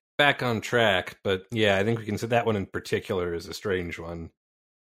get back on track, but yeah, I think we can say that one in particular is a strange one.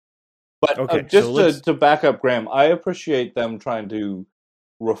 But okay, to back up, Graham, I appreciate them trying to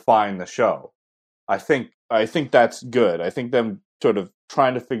refine the show. I think that's good. I think them sort of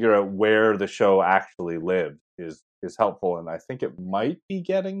trying to figure out where the show actually lives is helpful, and I think it might be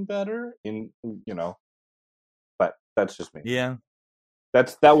getting better but that's just me. Yeah.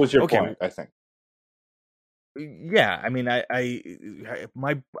 That was your point, I think. Yeah, I mean, I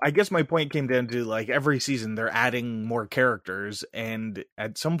guess my point came down to, like, every season they're adding more characters, and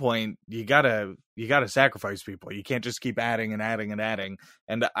at some point you gotta sacrifice people. You can't just keep adding and adding and adding.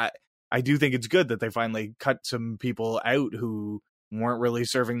 And I do think it's good that they finally cut some people out who weren't really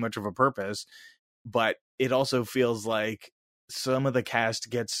serving much of a purpose, but it also feels like some of the cast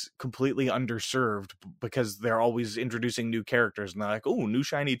gets completely underserved because they're always introducing new characters, and they're like, "Oh, new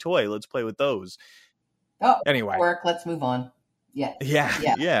shiny toy, let's play with those." Oh, anyway, work. Let's move on. Yeah.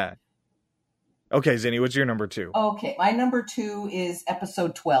 Okay, Zinni, what's your number 2? Okay, my number 2 is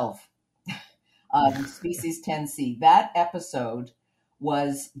episode 12, Species 10C. That episode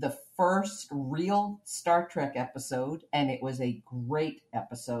was the first real Star Trek episode, and it was a great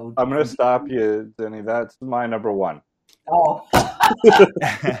episode. I'm going to stop you, Zinni. That's my number 1. Oh.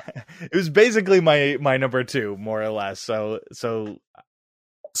 It was basically my number 2, more or less. So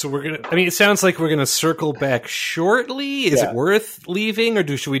we're gonna. I mean, it sounds like we're gonna circle back shortly. Is it worth leaving, or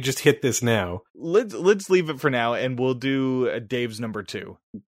should we just hit this now? Let's leave it for now, and we'll do Dave's number 2.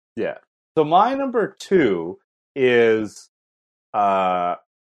 Yeah. So my number 2 is the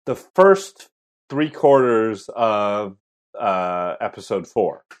first 3/4 of episode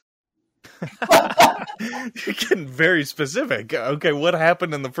 4. You're getting very specific. Okay, what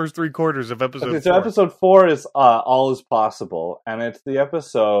happened in the first 3/4 of episode 4? So episode 4 is All Is Possible, and it's the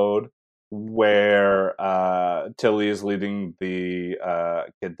episode where Tilly is leading the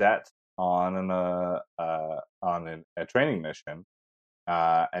cadet on a training mission,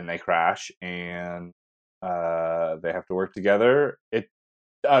 and they crash, and they have to work together.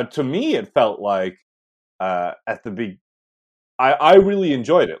 To me, it felt like at the beginning. I really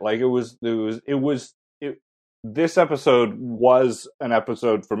enjoyed it. Like this episode was an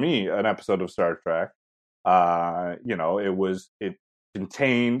episode for me, an episode of Star Trek. It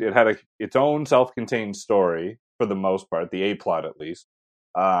had its own self-contained story for the most part, the A plot at least.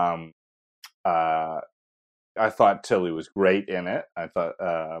 I thought Tilly was great in it. I thought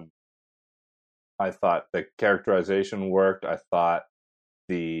the characterization worked. I thought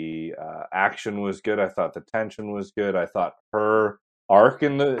the action was good. I thought the tension was good. I thought her arc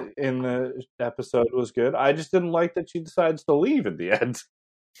in the episode was good. I just didn't like that she decides to leave at the end.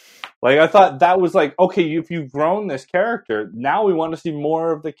 Like, I thought that was like, okay, if you've grown this character, now we want to see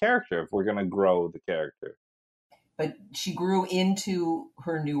more of the character if we're going to grow the character. But she grew into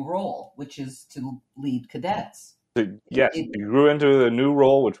her new role, which is to lead cadets. So, yes, she grew into a new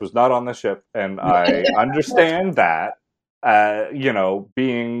role, which was not on the ship, and I understand that.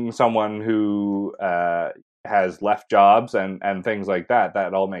 Being someone who has left jobs and things like that,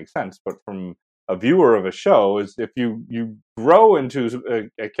 that all makes sense. But from a viewer of a show, is if you grow into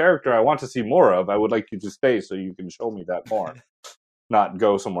a character I want to see more of, I would like you to stay so you can show me that more. Not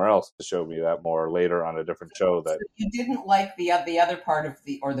go somewhere else to show me that more later on a different show. That you didn't like the other part of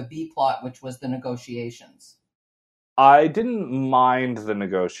the B plot, which was the negotiations. I didn't mind the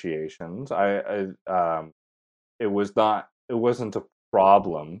negotiations. It wasn't a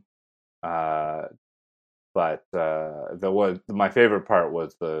problem. But my favorite part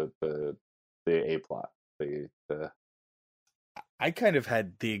was the A plot. I kind of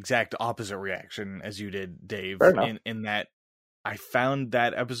had the exact opposite reaction as you did, Dave, in that I found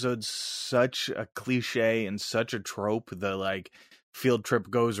that episode such a cliche and such a trope. The like field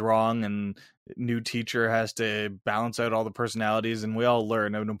trip goes wrong and new teacher has to balance out all the personalities, and we all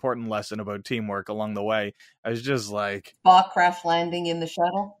learn an important lesson about teamwork along the way. I was just like, Spock crash landing in the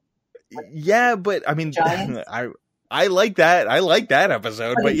shuttle. Yeah, but I mean, I like that. I like that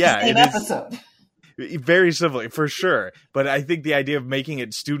episode, but yeah, it episode. Is very similar for sure. But I think the idea of making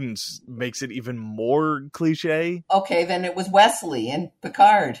it students makes it even more cliche. Okay, then it was Wesley and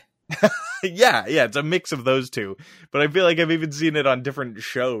Picard. yeah, it's a mix of those two. But I feel like I've even seen it on different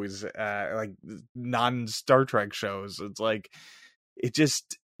shows, like non-Star Trek shows. It's like it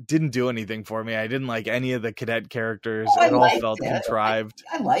just didn't do anything for me. I didn't like any of the cadet characters. It all felt contrived.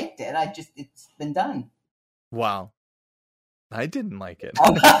 I liked it. It's been done. Wow. I didn't like it.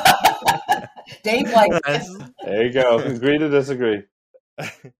 Dave liked it. There you go. Agree to disagree.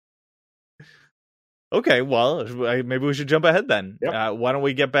 Okay, well, maybe we should jump ahead then. Yep. Why don't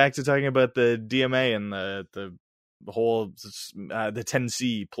we get back to talking about the DMA and the whole the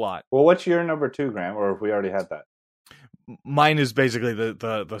 10C plot? Well, what's your number 2, Graham? Or if we already had that? Mine is basically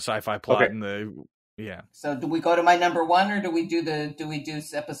the sci-fi plot okay. and yeah. So do we go to my number 1 or do we do the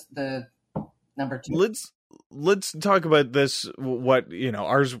number 2? Let's talk about this. What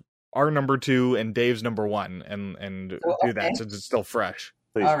our number 2 and Dave's number 1, and do that since it's still fresh.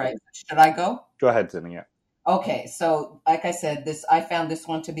 Please. All right. Should I go? Go ahead, Cindy. Yeah. Okay. So, like I said, I found this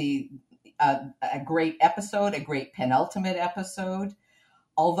one to be a great episode, a great penultimate episode.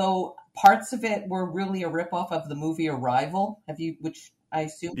 Although parts of it were really a ripoff of the movie Arrival. Which I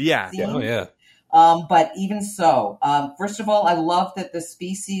assume. Yeah. Oh, yeah. But even so, first of all, I love that the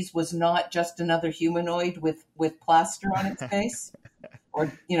species was not just another humanoid with plaster on its face or,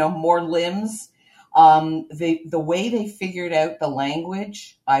 more limbs. The way they figured out the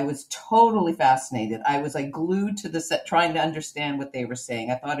language, I was totally fascinated. I was like glued to the set trying to understand what they were saying.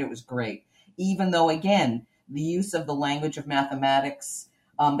 I thought it was great. Even though, again, the use of the language of mathematics,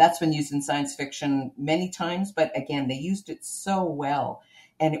 that's been used in science fiction many times, but again, they used it so well.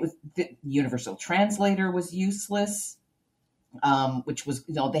 And the universal translator was useless, which was,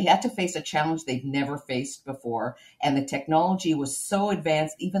 they had to face a challenge they'd never faced before. And the technology was so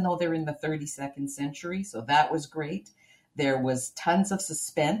advanced, even though they're in the 32nd century. So that was great. There was tons of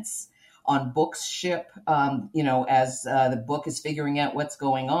suspense on Book's ship, as the Book is figuring out what's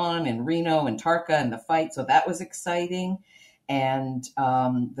going on in Reno and Tarka and the fight. So that was exciting. And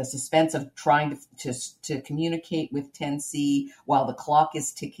the suspense of trying to communicate with 10C while the clock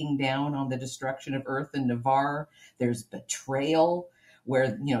is ticking down on the destruction of Earth and Navarre. There's betrayal,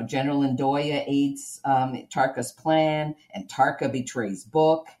 where General Ndoye aids Tarka's plan, and Tarka betrays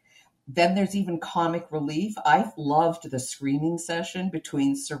Book. Then there's even comic relief. I loved the screaming session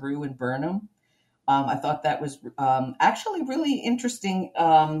between Saru and Burnham. I thought that was actually really interesting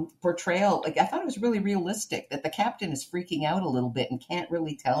portrayal. Like, I thought it was really realistic that the captain is freaking out a little bit and can't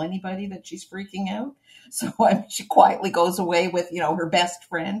really tell anybody that she's freaking out. So she quietly goes away with, her best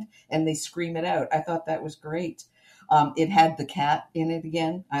friend, and they scream it out. I thought that was great. It had the cat in it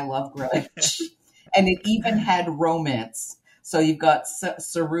again. I love Grudge. And it even had romance. So you've got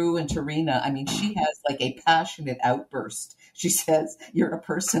Saru and Tarina. I mean, she has like a passionate outburst. She says, "You're a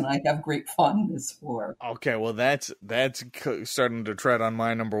person I have great fondness for." Okay, well, that's starting to tread on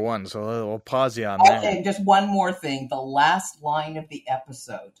my number 1, so we'll pause you on that. Okay, just one more thing. The last line of the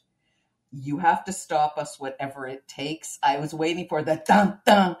episode. You have to stop us, whatever it takes. I was waiting for the dun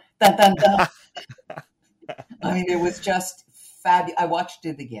dun dun dun dun. I mean, it was just fabulous. I watched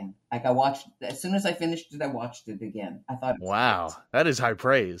it again. Like I watched as soon as I finished it, I watched it again. I thought, wow, that is high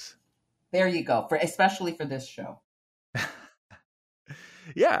praise. There you go, especially for this show.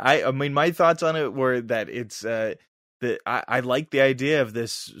 Yeah, I mean, my thoughts on it were that it's I like the idea of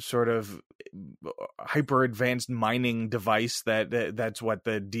this sort of hyper advanced mining device that's what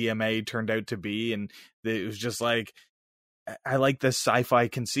the DMA turned out to be, and it was just like, I like this sci-fi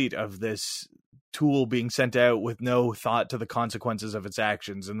conceit of this tool being sent out with no thought to the consequences of its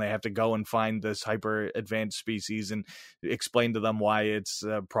actions, and they have to go and find this hyper advanced species and explain to them why it's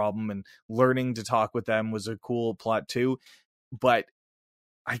a problem, and learning to talk with them was a cool plot too. But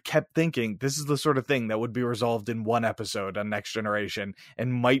I kept thinking this is the sort of thing that would be resolved in one episode on Next Generation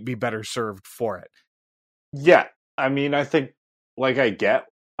and might be better served for it. Yeah, I mean, I think, like, I get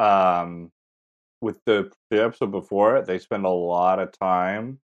with the episode before it, they spend a lot of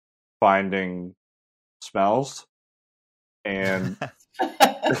time finding smells, and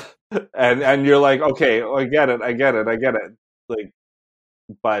and you're like, okay, I get it. Like,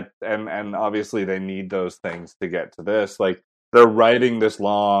 but and obviously they need those things to get to this. Like, they're writing this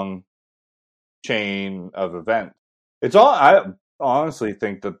long chain of events. It's all. I honestly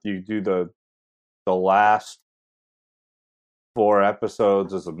think that you do the last 4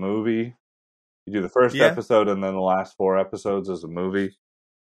 episodes as a movie. You do the first episode and then the last 4 episodes as a movie.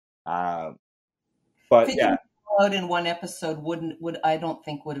 But yeah, out in one episode would I don't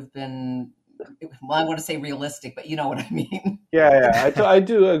think would have been. Well, I want to say realistic, but you know what I mean. Yeah, I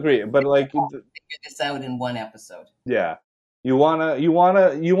do agree. But like, figure this out in one episode. Yeah, you wanna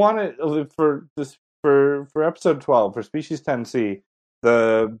for episode 12 for Species 10C,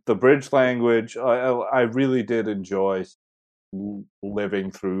 the bridge language. I really did enjoy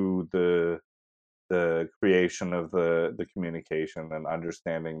living through the creation of the communication and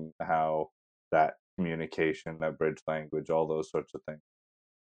understanding how that communication, that bridge language, all those sorts of things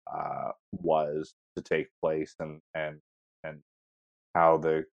was to take place, and how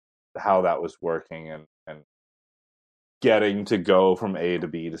that was working, and getting to go from A to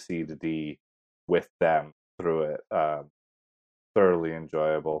B to C to D with them through it. Thoroughly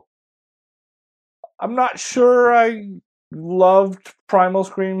enjoyable. I'm not sure I loved Primal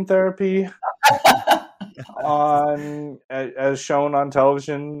Scream Therapy as shown on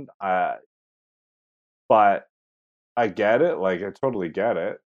television, but I get it. Like, I totally get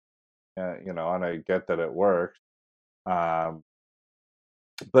it. And I get that it works. But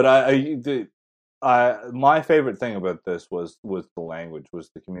my favorite thing about this was the language, was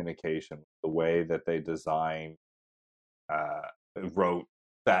the communication, the way that they wrote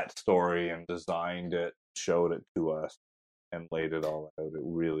that story and designed it, showed it to us, and laid it all out. It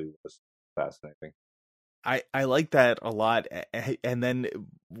really was fascinating. I like that a lot. And then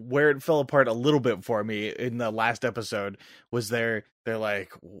where it fell apart a little bit for me in the last episode was they're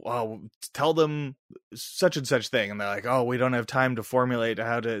like, oh, tell them such and such thing. And they're like, oh, we don't have time to formulate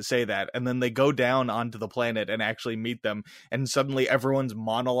how to say that. And then they go down onto the planet and actually meet them. And suddenly everyone's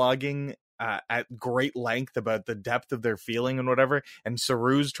monologuing at great length about the depth of their feeling and whatever. And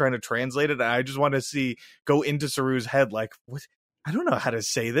Saru's trying to translate it. And I just want to go into Saru's head. Like, what? I don't know how to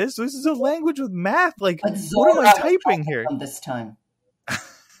say this. This is a language with math. Like, what am I typing here? This time.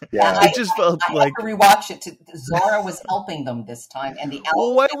 Yeah, it just felt I like had to rewatch it. Zora was helping them this time, and the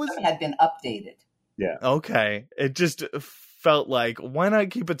algorithm had been updated. Yeah. Okay. It just felt like, why not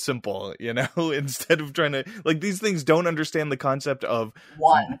keep it simple? Instead of trying to, like, these things don't understand the concept of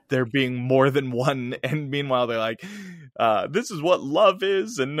one. There being more than one, and meanwhile they're like, this is what love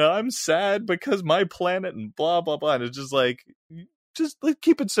is, and I'm sad because my planet, and blah blah blah. And it's just like,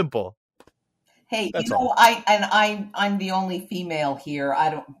 keep it simple. Hey, That's I'm the only female here. I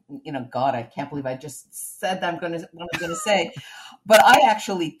don't, God, I can't believe I just said that what I'm going to say. But I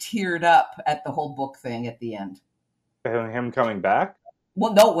actually teared up at the whole book thing at the end. Him coming back?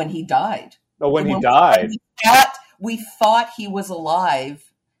 Well, no, when he died. Oh, when he died. We thought he was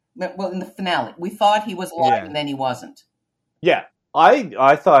alive. Well, in the finale, we thought he was alive, and then he wasn't. Yeah,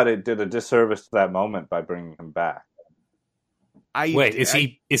 I thought it did a disservice to that moment by bringing him back. Wait, is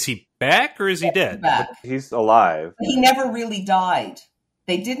he back or is he dead? He's alive. He never really died.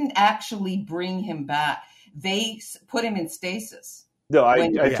 They didn't actually bring him back. They put him in stasis. No,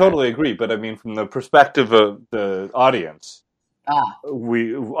 I totally agree. But I mean, from the perspective of the audience,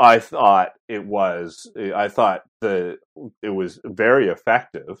 I thought it was very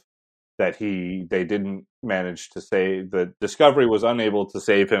effective that they didn't manage to save. The Discovery was unable to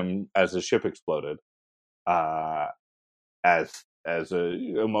save him as his ship exploded. As a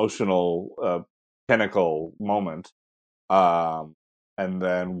emotional pinnacle moment, and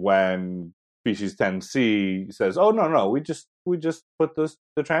then when Species 10C says, "Oh no, we just put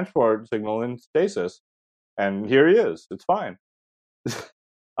the transport signal in stasis, and here he is. It's fine."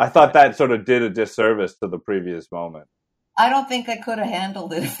 I thought that sort of did a disservice to the previous moment. I don't think I could have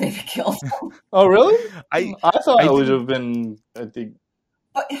handled it if they'd killed him. Oh, really? I thought it would have been. I think.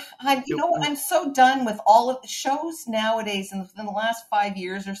 But you know what? I'm so done with all of the shows nowadays, and in the last 5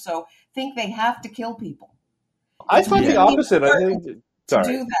 years or so, think they have to kill people. I find the opposite. I think to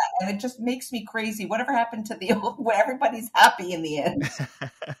do that, and it just makes me crazy. Whatever happened to the old? Where everybody's happy in the end.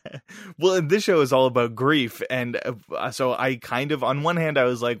 Well, this show is all about grief, and so I kind of, on one hand, I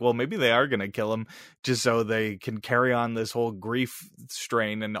was like, well, maybe they are going to kill him just so they can carry on this whole grief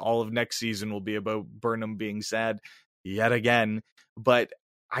strain, and all of next season will be about Burnham being sad yet again. But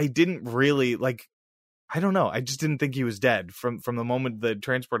I didn't really I don't know. I just didn't think he was dead from the moment the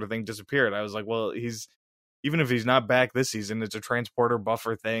transporter thing disappeared. I was like, well, even if he's not back this season, it's a transporter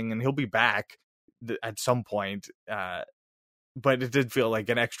buffer thing, and he'll be back at some point. But it did feel like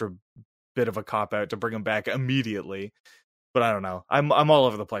an extra bit of a cop-out to bring him back immediately. But I don't know. I'm all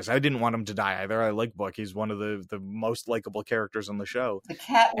over the place. I didn't want him to die either. I like Book. He's one of the most likable characters on the show. The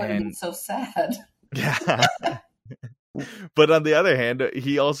cat would have been so sad. Yeah. But on the other hand,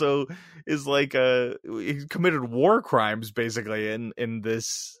 he also is he committed war crimes basically in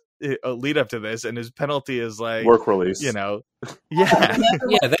this lead up to this, and his penalty is work release. Yeah,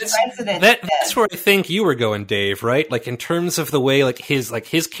 that's where I think you were going, Dave. Right, like in terms of the way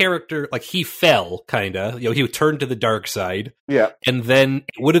his character, he fell kind of. He turned to the dark side. Yeah, and then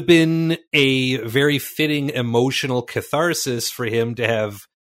it would have been a very fitting emotional catharsis for him to have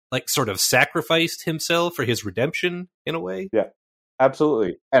sort of sacrificed himself for his redemption in a way. Yeah,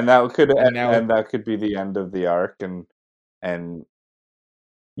 absolutely, and that could that could be the end of the arc, and.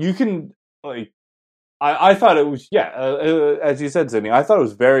 You can I thought it was as you said, Sydney. I thought it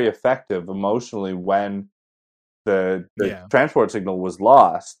was very effective emotionally when the transport signal was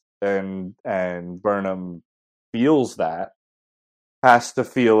lost, and Burnham feels that, has to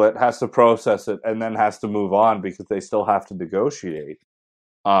feel it, has to process it, and then has to move on because they still have to negotiate.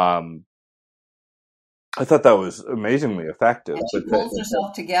 I thought that was amazingly effective. And she pulls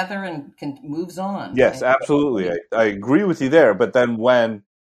herself together and moves on. Yes, absolutely. I agree with you there. But then when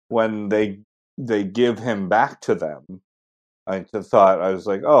they give him back to them, I was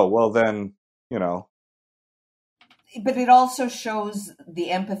like, oh, well then, But it also shows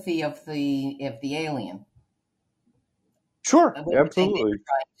the empathy of the alien. Sure, absolutely. Trying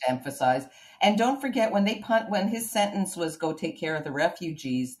to emphasize. And don't forget, when his sentence was go take care of the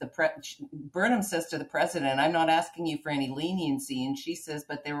refugees, Burnham says to the president, "I'm not asking you for any leniency," and she says,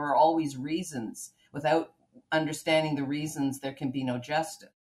 "But there were always reasons. Without understanding the reasons, there can be no justice."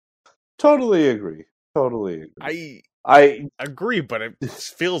 Totally agree. I agree, but it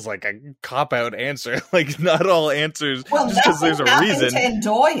feels like a cop-out answer. Not all answers, well, just because there's a reason. To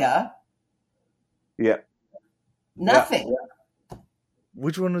Ndoya. Yeah. Nothing. Yeah.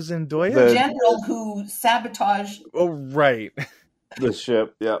 Which one was Ndoya? The general who sabotaged. Oh, right. The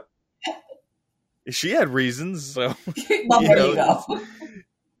ship. Yeah. She had reasons, so. Well, there you go.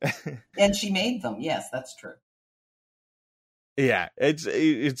 And she made them. Yes, that's true. Yeah, it's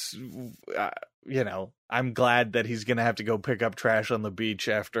I'm glad that he's gonna have to go pick up trash on the beach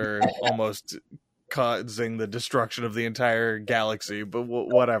after almost causing the destruction of the entire galaxy. But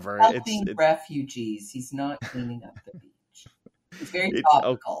whatever. Helping refugees. He's not cleaning up the beach. It's very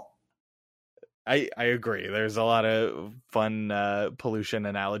topical. I agree. There's a lot of fun pollution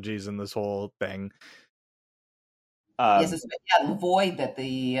analogies in this whole thing. Yes, the void that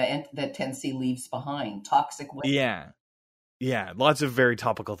that 10C leaves behind, toxic waste. Yeah, lots of very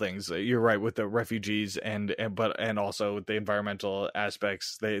topical things. You're right with the refugees and also with the environmental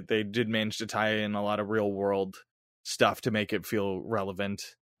aspects. They did manage to tie in a lot of real world stuff to make it feel relevant.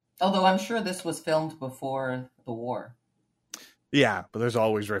 Although I'm sure this was filmed before the war. Yeah, but there's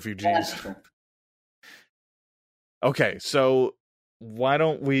always refugees. Yeah, okay, so why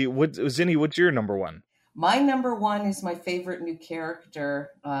don't we? Zinni, what's your number one? My number one is my favorite new character,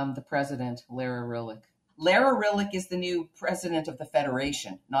 the president, Lara Rillick. Lara Rillick is the new president of the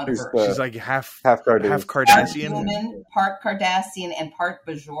Federation, not her. She's like half Cardassian. Part human, part Cardassian, and part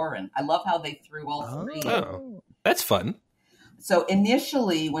Bajoran. I love how they threw all three. Oh, that's fun. So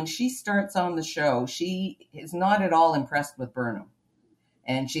initially, when she starts on the show, she is not at all impressed with Burnham.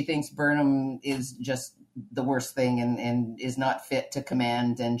 And she thinks Burnham is just the worst thing and is not fit to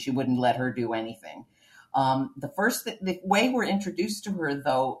command, and she wouldn't let her do anything. The way we're introduced to her,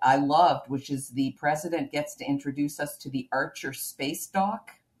 though, I loved, which is the president gets to introduce us to the Archer space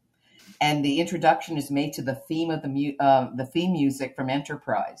dock. And the introduction is made to the theme of the theme music from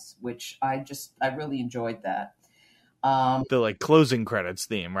Enterprise, which I really enjoyed that. The like closing credits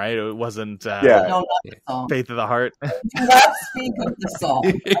theme, right? It wasn't no, not the song. Faith of the Heart. Do not speak of the song.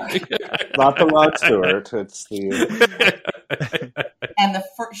 Not the Rod Stewart. It's the And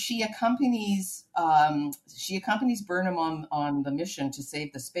she accompanies Burnham on the mission to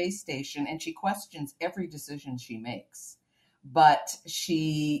save the space station, and she questions every decision she makes. But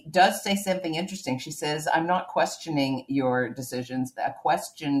she does say something interesting. She says, "I'm not questioning your decisions. A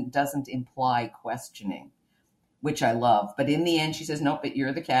question doesn't imply questioning," which I love. But in the end, she says, "No, but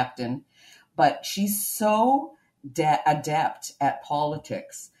you're the captain." But she's so adept at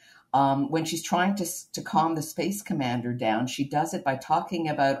politics. When she's trying to calm the space commander down, she does it by talking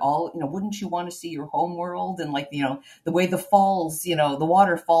about wouldn't you want to see your home world? And the way the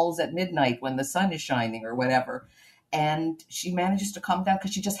water falls at midnight when the sun is shining or whatever. And she manages to calm down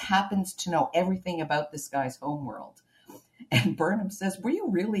because she just happens to know everything about this guy's home world. And Burnham says, "Were you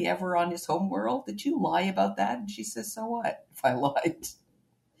really ever on his home world? Did you lie about that?" And she says, "So what if I lied?"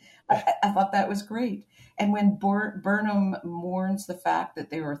 I thought that was great. And when Burnham mourns the fact that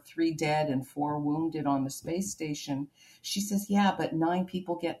there are 3 dead and 4 wounded on the space station, she says, "Yeah, but 9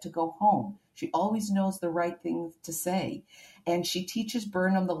 people get to go home." She always knows the right thing to say. And she teaches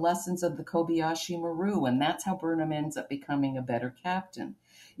Burnham the lessons of the Kobayashi Maru, and that's how Burnham ends up becoming a better captain.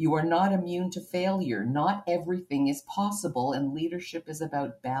 You are not immune to failure. Not everything is possible, and leadership is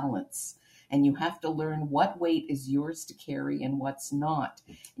about balance. And you have to learn what weight is yours to carry and what's not.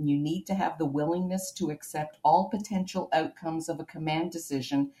 And you need to have the willingness to accept all potential outcomes of a command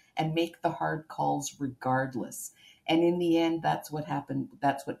decision and make the hard calls regardless. And in the end, that's what happened.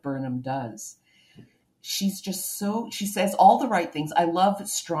 That's what Burnham does. She's just she says all the right things. I love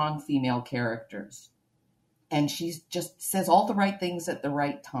strong female characters. And she just says all the right things at the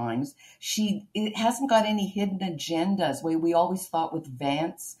right times. It hasn't got any hidden agendas. We always thought with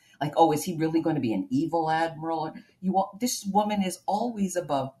Vance, like, oh, is he really going to be an evil admiral? This woman is always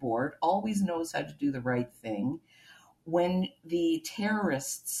above board, always knows how to do the right thing. When the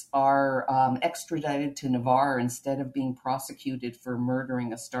terrorists are extradited to Navarre instead of being prosecuted for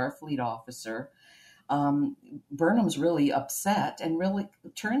murdering a Starfleet officer, Burnham's really upset and really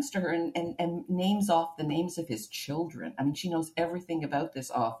turns to her and names off the names of his children. I mean, she knows everything about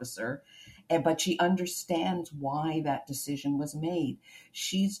this officer, but she understands why that decision was made.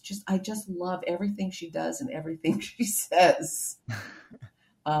 I just love everything she does and everything she says.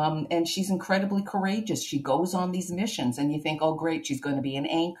 And she's incredibly courageous. She goes on these missions and you think, oh, great, she's going to be an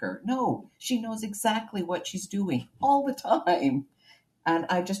anchor. No, she knows exactly what she's doing all the time. And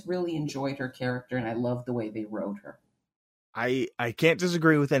I just really enjoyed her character, and I love the way they wrote her. I can't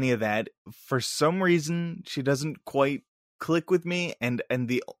disagree with any of that. For some reason, she doesn't quite click with me, and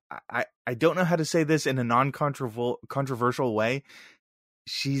I don't know how to say this in a non-controversial way.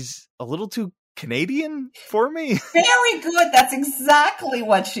 She's a little too Canadian for me. Very good. That's exactly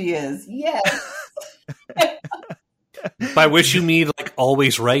what she is. Yes. By which you mean like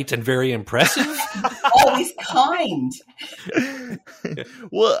always right and very impressive? Always kind.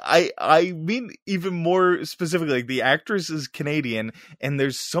 Well, I mean even more specifically, like the actress is Canadian, and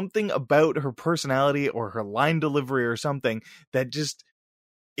there's something about her personality or her line delivery or something that just,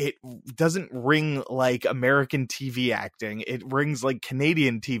 it doesn't ring like American TV acting. It rings like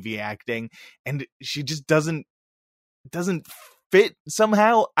Canadian TV acting, and she just doesn't fit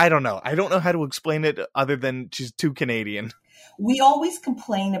somehow. I don't know how to explain it other than she's too Canadian. We always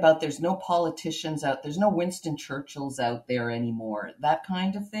complain about there's no politicians there's no Winston Churchills out there anymore, that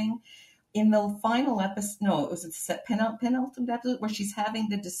kind of thing. In the final episode, no, it was the penultimate episode where she's having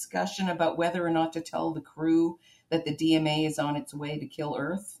the discussion about whether or not to tell the crew that the DMA is on its way to kill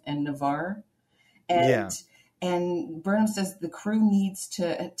Earth and Navarre. And Burnham says the crew needs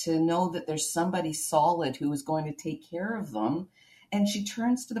to know that there's somebody solid who is going to take care of them. And she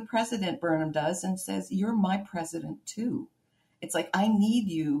turns to the president, Burnham does, and says, "You're my president too." It's like, I need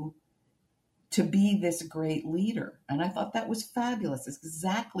you to be this great leader. And I thought that was fabulous. It's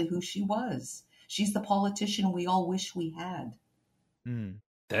exactly who she was. She's the politician we all wish we had. Mm.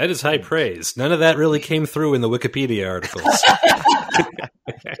 That is high praise. None of that really came through in the Wikipedia articles.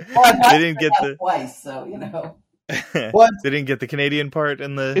 They didn't get twice, so What? They didn't get the Canadian part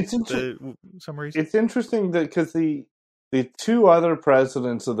in the summaries. It's interesting that because the 2 other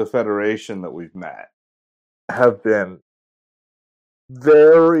presidents of the Federation that we've met have been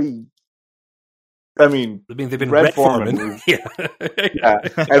very. I mean they've been Red Foreman. Yeah,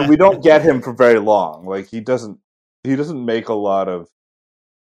 and we don't get him for very long. Like he doesn't make a lot of.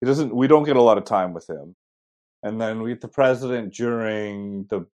 We don't get a lot of time with him. And then we get the president during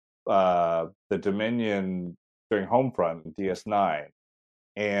the the Dominion during Homefront in DS9,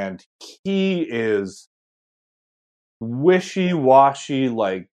 and he is wishy-washy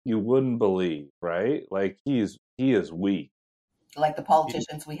like you wouldn't believe, right? Like he is weak. Like the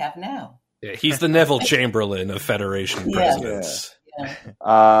politicians we have now. Yeah, he's the Neville Chamberlain of Federation presidents.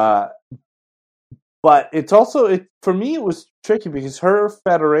 Yeah. But it's also, for me, it was tricky because her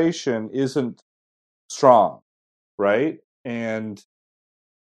Federation isn't strong, right? And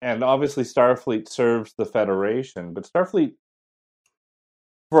obviously Starfleet serves the Federation, but Starfleet,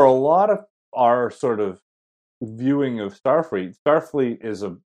 for a lot of our sort of viewing of Starfleet is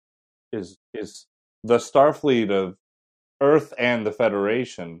the Starfleet of Earth and the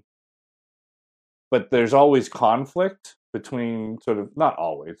Federation. But there's always conflict between not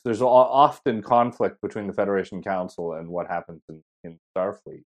always. There's often conflict between the Federation Council and what happens in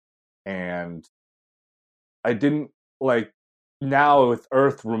Starfleet. And I didn't now with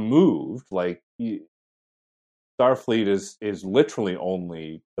Earth removed, Starfleet is literally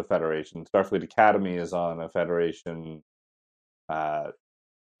only the Federation. Starfleet Academy is on a Federation, on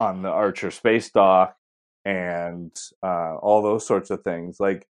the Archer space dock, and all those sorts of things.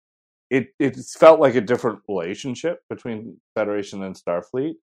 It felt like a different relationship between Federation and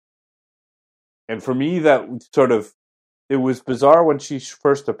Starfleet. And for me, that it was bizarre when she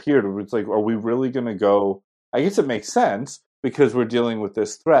first appeared. It was like, are we really going to go? I guess it makes sense because we're dealing with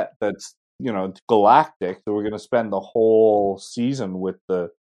this threat that's, galactic. So we're going to spend the whole season with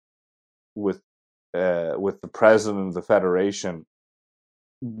the president of the Federation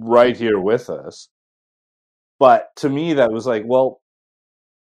right here with us. But to me, that was like, well,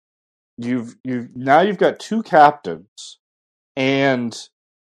 you've got two captains, and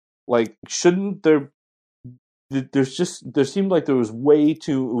shouldn't there seemed like it was way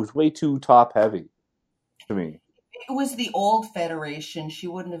too top heavy to me. It was the old Federation. She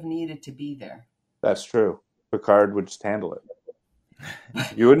wouldn't have needed to be there. That's true. Picard would just handle it.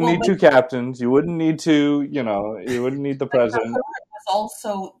 You wouldn't need two captains. You wouldn't need to, you wouldn't need the president. It was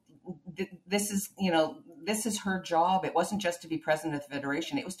also, this is her job. It wasn't just to be president of the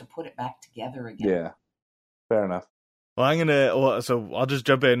Federation. It was to put it back together again. Yeah, fair enough. Well, so I'll just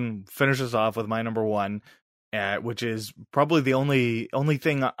jump in, finish this off with my number one, which is probably the only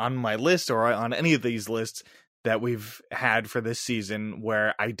thing on my list or on any of these lists that we've had for this season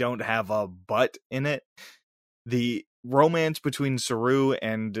where I don't have a but in it. The romance between Saru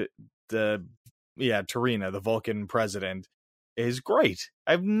and T'Rina, the Vulcan president, is great.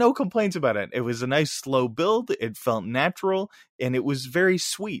 I have no complaints about it. It was a nice slow build. It felt natural, and it was very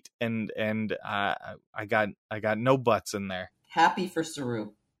sweet. And I got no buts in there. Happy for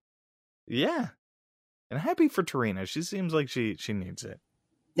Saru. Yeah, and happy for T'Rina. She seems like she needs it.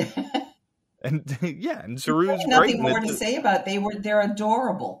 And and Saru's nothing more to say about it. They're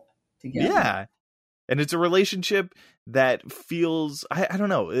adorable together. Yeah, and it's a relationship that feels I don't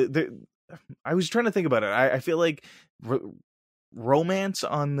know. I was trying to think about it. I feel like romance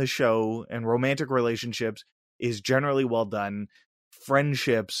on the show and romantic relationships is generally well done.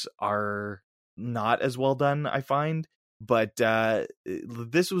 Friendships are not as well done, I find. But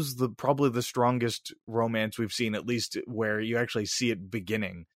this was probably the strongest romance we've seen, at least where you actually see it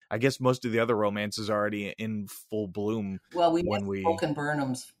beginning. I guess most of the other romances are already in full bloom. Well, we missed Vulcan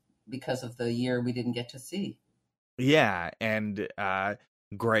Burnham's because of the year we didn't get to see. Yeah, and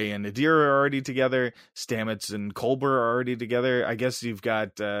Gray and Nadir are already together. Stamets and Culber are already together. I guess you've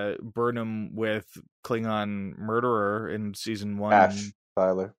got Burnham with Klingon Murderer in season 1. Ash,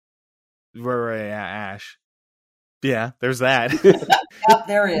 Tyler. Right, yeah, Ash. Yeah, there's that. Yep,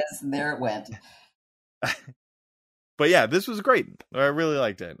 there it is. There it went. But yeah, this was great. I really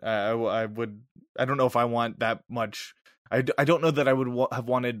liked it. I don't know if I want that much. I don't know that I would have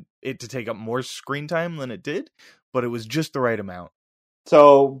wanted it to take up more screen time than it did, but it was just the right amount.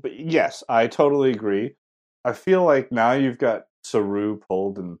 So, yes, I totally agree. I feel like now you've got Saru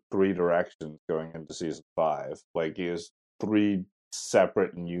pulled in 3 directions going into season 5. Like, he has 3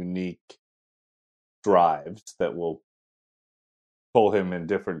 separate and unique drives that will pull him in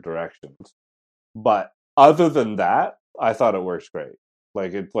different directions. But other than that, I thought it works great.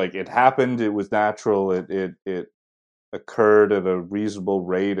 It happened. It was natural. It occurred at a reasonable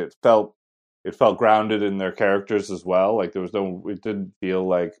rate. It felt grounded in their characters as well. It didn't feel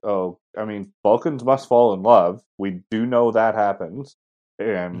like, Vulcans must fall in love. We do know that happens.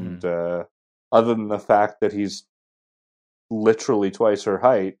 And other than the fact that he's literally twice her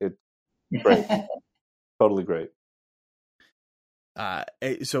height, it's great. Totally great.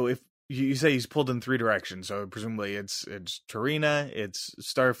 So if you say he's pulled in 3 directions, so presumably it's Tarina, it's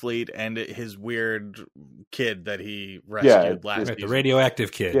Starfleet, and his weird kid that he rescued last season. The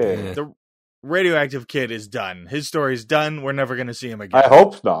radioactive kid. Yeah. The radioactive kid is done. His story's done. We're never going to see him again. I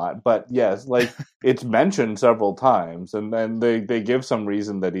hope not, but yes, like it's mentioned several times, and then they give some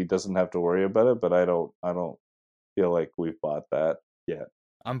reason that he doesn't have to worry about it. But I don't feel like we've bought that yet.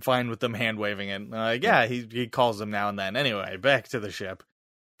 I'm fine with them hand waving it. He calls them now and then. Anyway, back to the ship.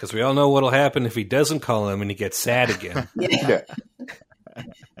 Because we all know what'll happen if he doesn't call him and he gets sad again. Yeah.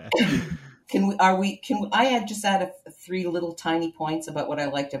 I just add 3 little tiny points about what I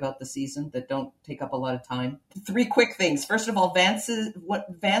liked about the season that don't take up a lot of time. 3 quick things. First of all,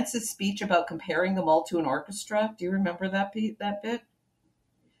 Vance's speech about comparing them all to an orchestra. Do you remember that bit?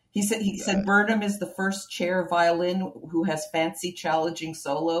 He said Burnham is the first chair violin who has fancy, challenging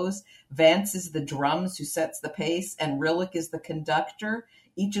solos. Vance is the drums who sets the pace, and Rillick is the conductor.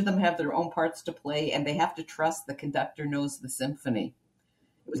 Each of them have their own parts to play, and they have to trust the conductor knows the symphony.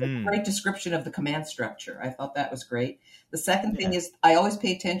 It was a great description of the command structure. I thought that was great. The second thing is I always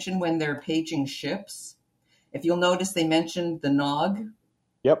pay attention when they're paging ships. If you'll notice, they mentioned the Nog.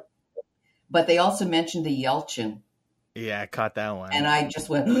 Yep. But they also mentioned the Yelchin. Yeah, I caught that one. And I just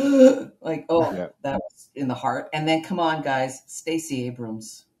went, that was in the heart. And then, come on, guys, Stacey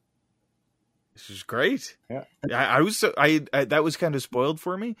Abrams. This is great. Yeah, I that was kind of spoiled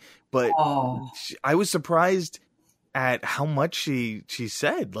for me, but I was surprised at how much she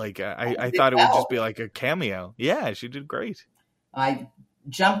said. Like I thought it would just be like a cameo. Yeah, she did great. I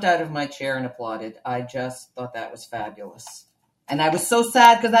jumped out of my chair and applauded. I just thought that was fabulous, and I was so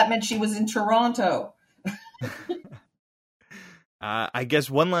sad because that meant she was in Toronto. I guess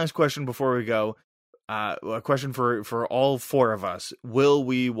one last question before we go. A question for all 4 of us. Will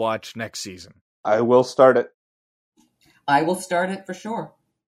we watch next season? I will start it. I will start it for sure.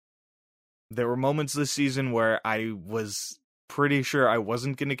 There were moments this season where I was pretty sure I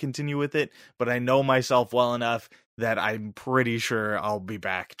wasn't going to continue with it, but I know myself well enough that I'm pretty sure I'll be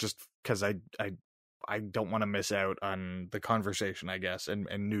back just because I don't want to miss out on the conversation, I guess, and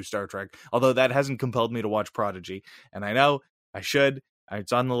new Star Trek. Although that hasn't compelled me to watch Prodigy, and I know I should.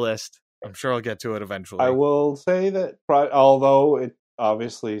 It's on the list. I'm sure I'll get to it eventually. I will say that, although it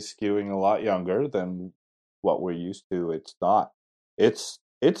obviously skewing a lot younger than what we're used to, it's not. It's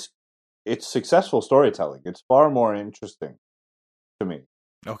successful storytelling. It's far more interesting to me.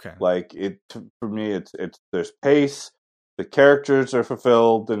 Okay. Like for me, it's there's pace. The characters are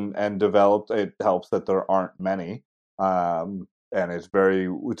fulfilled and developed. It helps that there aren't many, and it's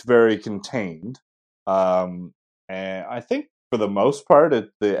very contained. And I think, for the most part,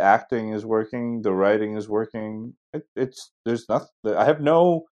 the acting is working, the writing is working. There's nothing. I have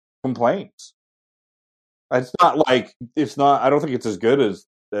no complaints. It's not. I don't think it's as good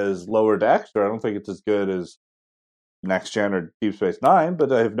as Lower Decks, or I don't think it's as good as Next Gen or Deep Space Nine.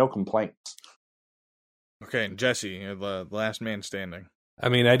 But I have no complaints. Okay, Jesse, you're the last man standing. I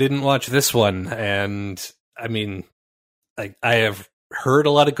mean, I didn't watch this one, and I mean, I have heard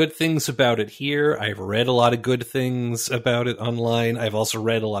a lot of good things about it here. I've read a lot of good things about it online. I've also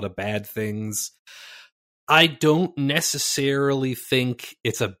read a lot of bad things. I don't necessarily think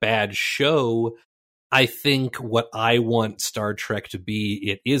it's a bad show. I think what I want Star Trek to be,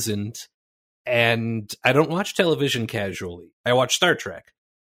 it isn't. And I don't watch television casually. I watch Star Trek.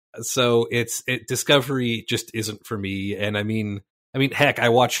 So Discovery just isn't for me. And I mean, heck, I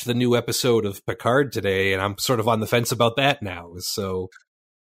watched the new episode of Picard today, and I'm sort of on the fence about that now. So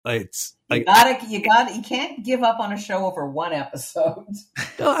it's like you can't give up on a show over one episode.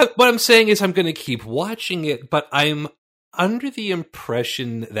 No, what I'm saying is I'm going to keep watching it, but I'm under the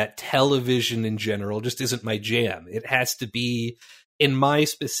impression that television in general just isn't my jam. It has to be, in my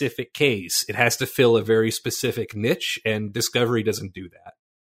specific case, it has to fill a very specific niche, and Discovery doesn't do that.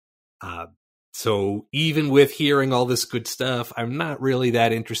 So even with hearing all this good stuff, I'm not really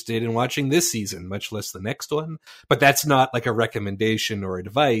that interested in watching this season, much less the next one. But that's not like a recommendation or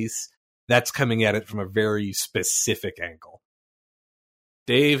advice. That's coming at it from a very specific angle.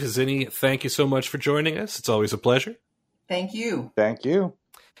 Dave, thank you so much for joining us. It's always a pleasure. Thank you. Thank you.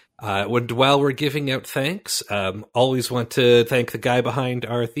 While we're giving out thanks, always want to thank the guy behind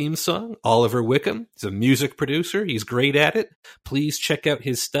our theme song, Oliver Wickham. He's a music producer. He's great at it. Please check out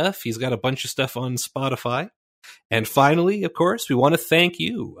his stuff. He's got a bunch of stuff on Spotify. And finally, of course, we want to thank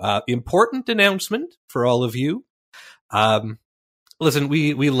you. Important announcement for all of you. Listen,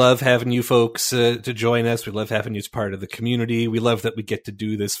 we love having you folks to join us. We love having you as part of the community. We love that we get to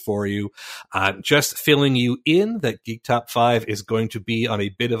do this for you. Just filling you in that Geek Top 5 is going to be on a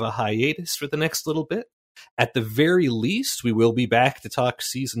bit of a hiatus for the next little bit. At the very least, we will be back to talk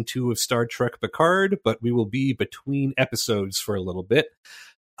season 2 of Star Trek Picard, but we will be between episodes for a little bit.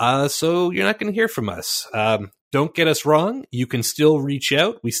 So you're not going to hear from us. Don't get us wrong. You can still reach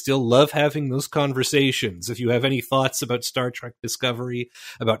out. We still love having those conversations. If you have any thoughts about Star Trek Discovery,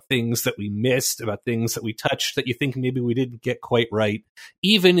 about things that we missed, about things that we touched that you think maybe we didn't get quite right,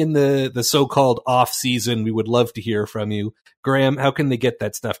 even in the so-called off season, we would love to hear from you. Graham, how can they get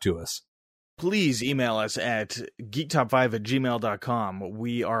that stuff to us? Please email us at geektop5@gmail.com.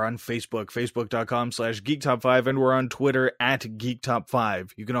 We are on Facebook, facebook.com/geektop5, and we're on Twitter at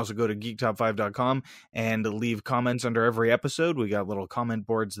geektop5. You can also go to geektop5.com and leave comments under every episode. We got little comment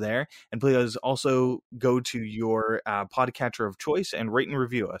boards there. And please also go to your podcatcher of choice and rate and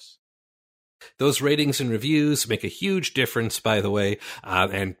review us. Those ratings and reviews make a huge difference, by the way,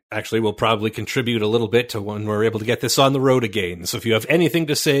 and actually will probably contribute a little bit to when we're able to get this on the road again. So if you have anything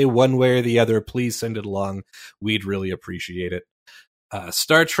to say one way or the other, please send it along. We'd really appreciate it.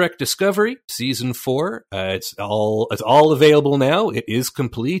 Star Trek Discovery, Season 4, it's all available now. It is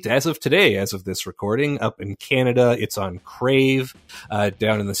complete as of today, as of this recording. Up in Canada, it's on Crave.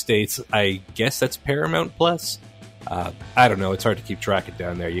 Down in the States, I guess that's Paramount Plus. I don't know. It's hard to keep track of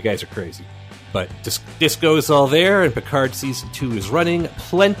down there. You guys are crazy. But Disco is all there, and Picard Season 2 is running.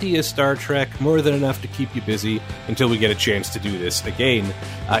 Plenty of Star Trek, more than enough to keep you busy until we get a chance to do this again.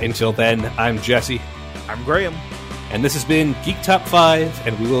 Until then, I'm Jesse. I'm Graham. And this has been Geek Top 5,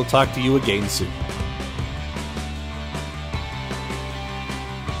 and we will talk to you again soon.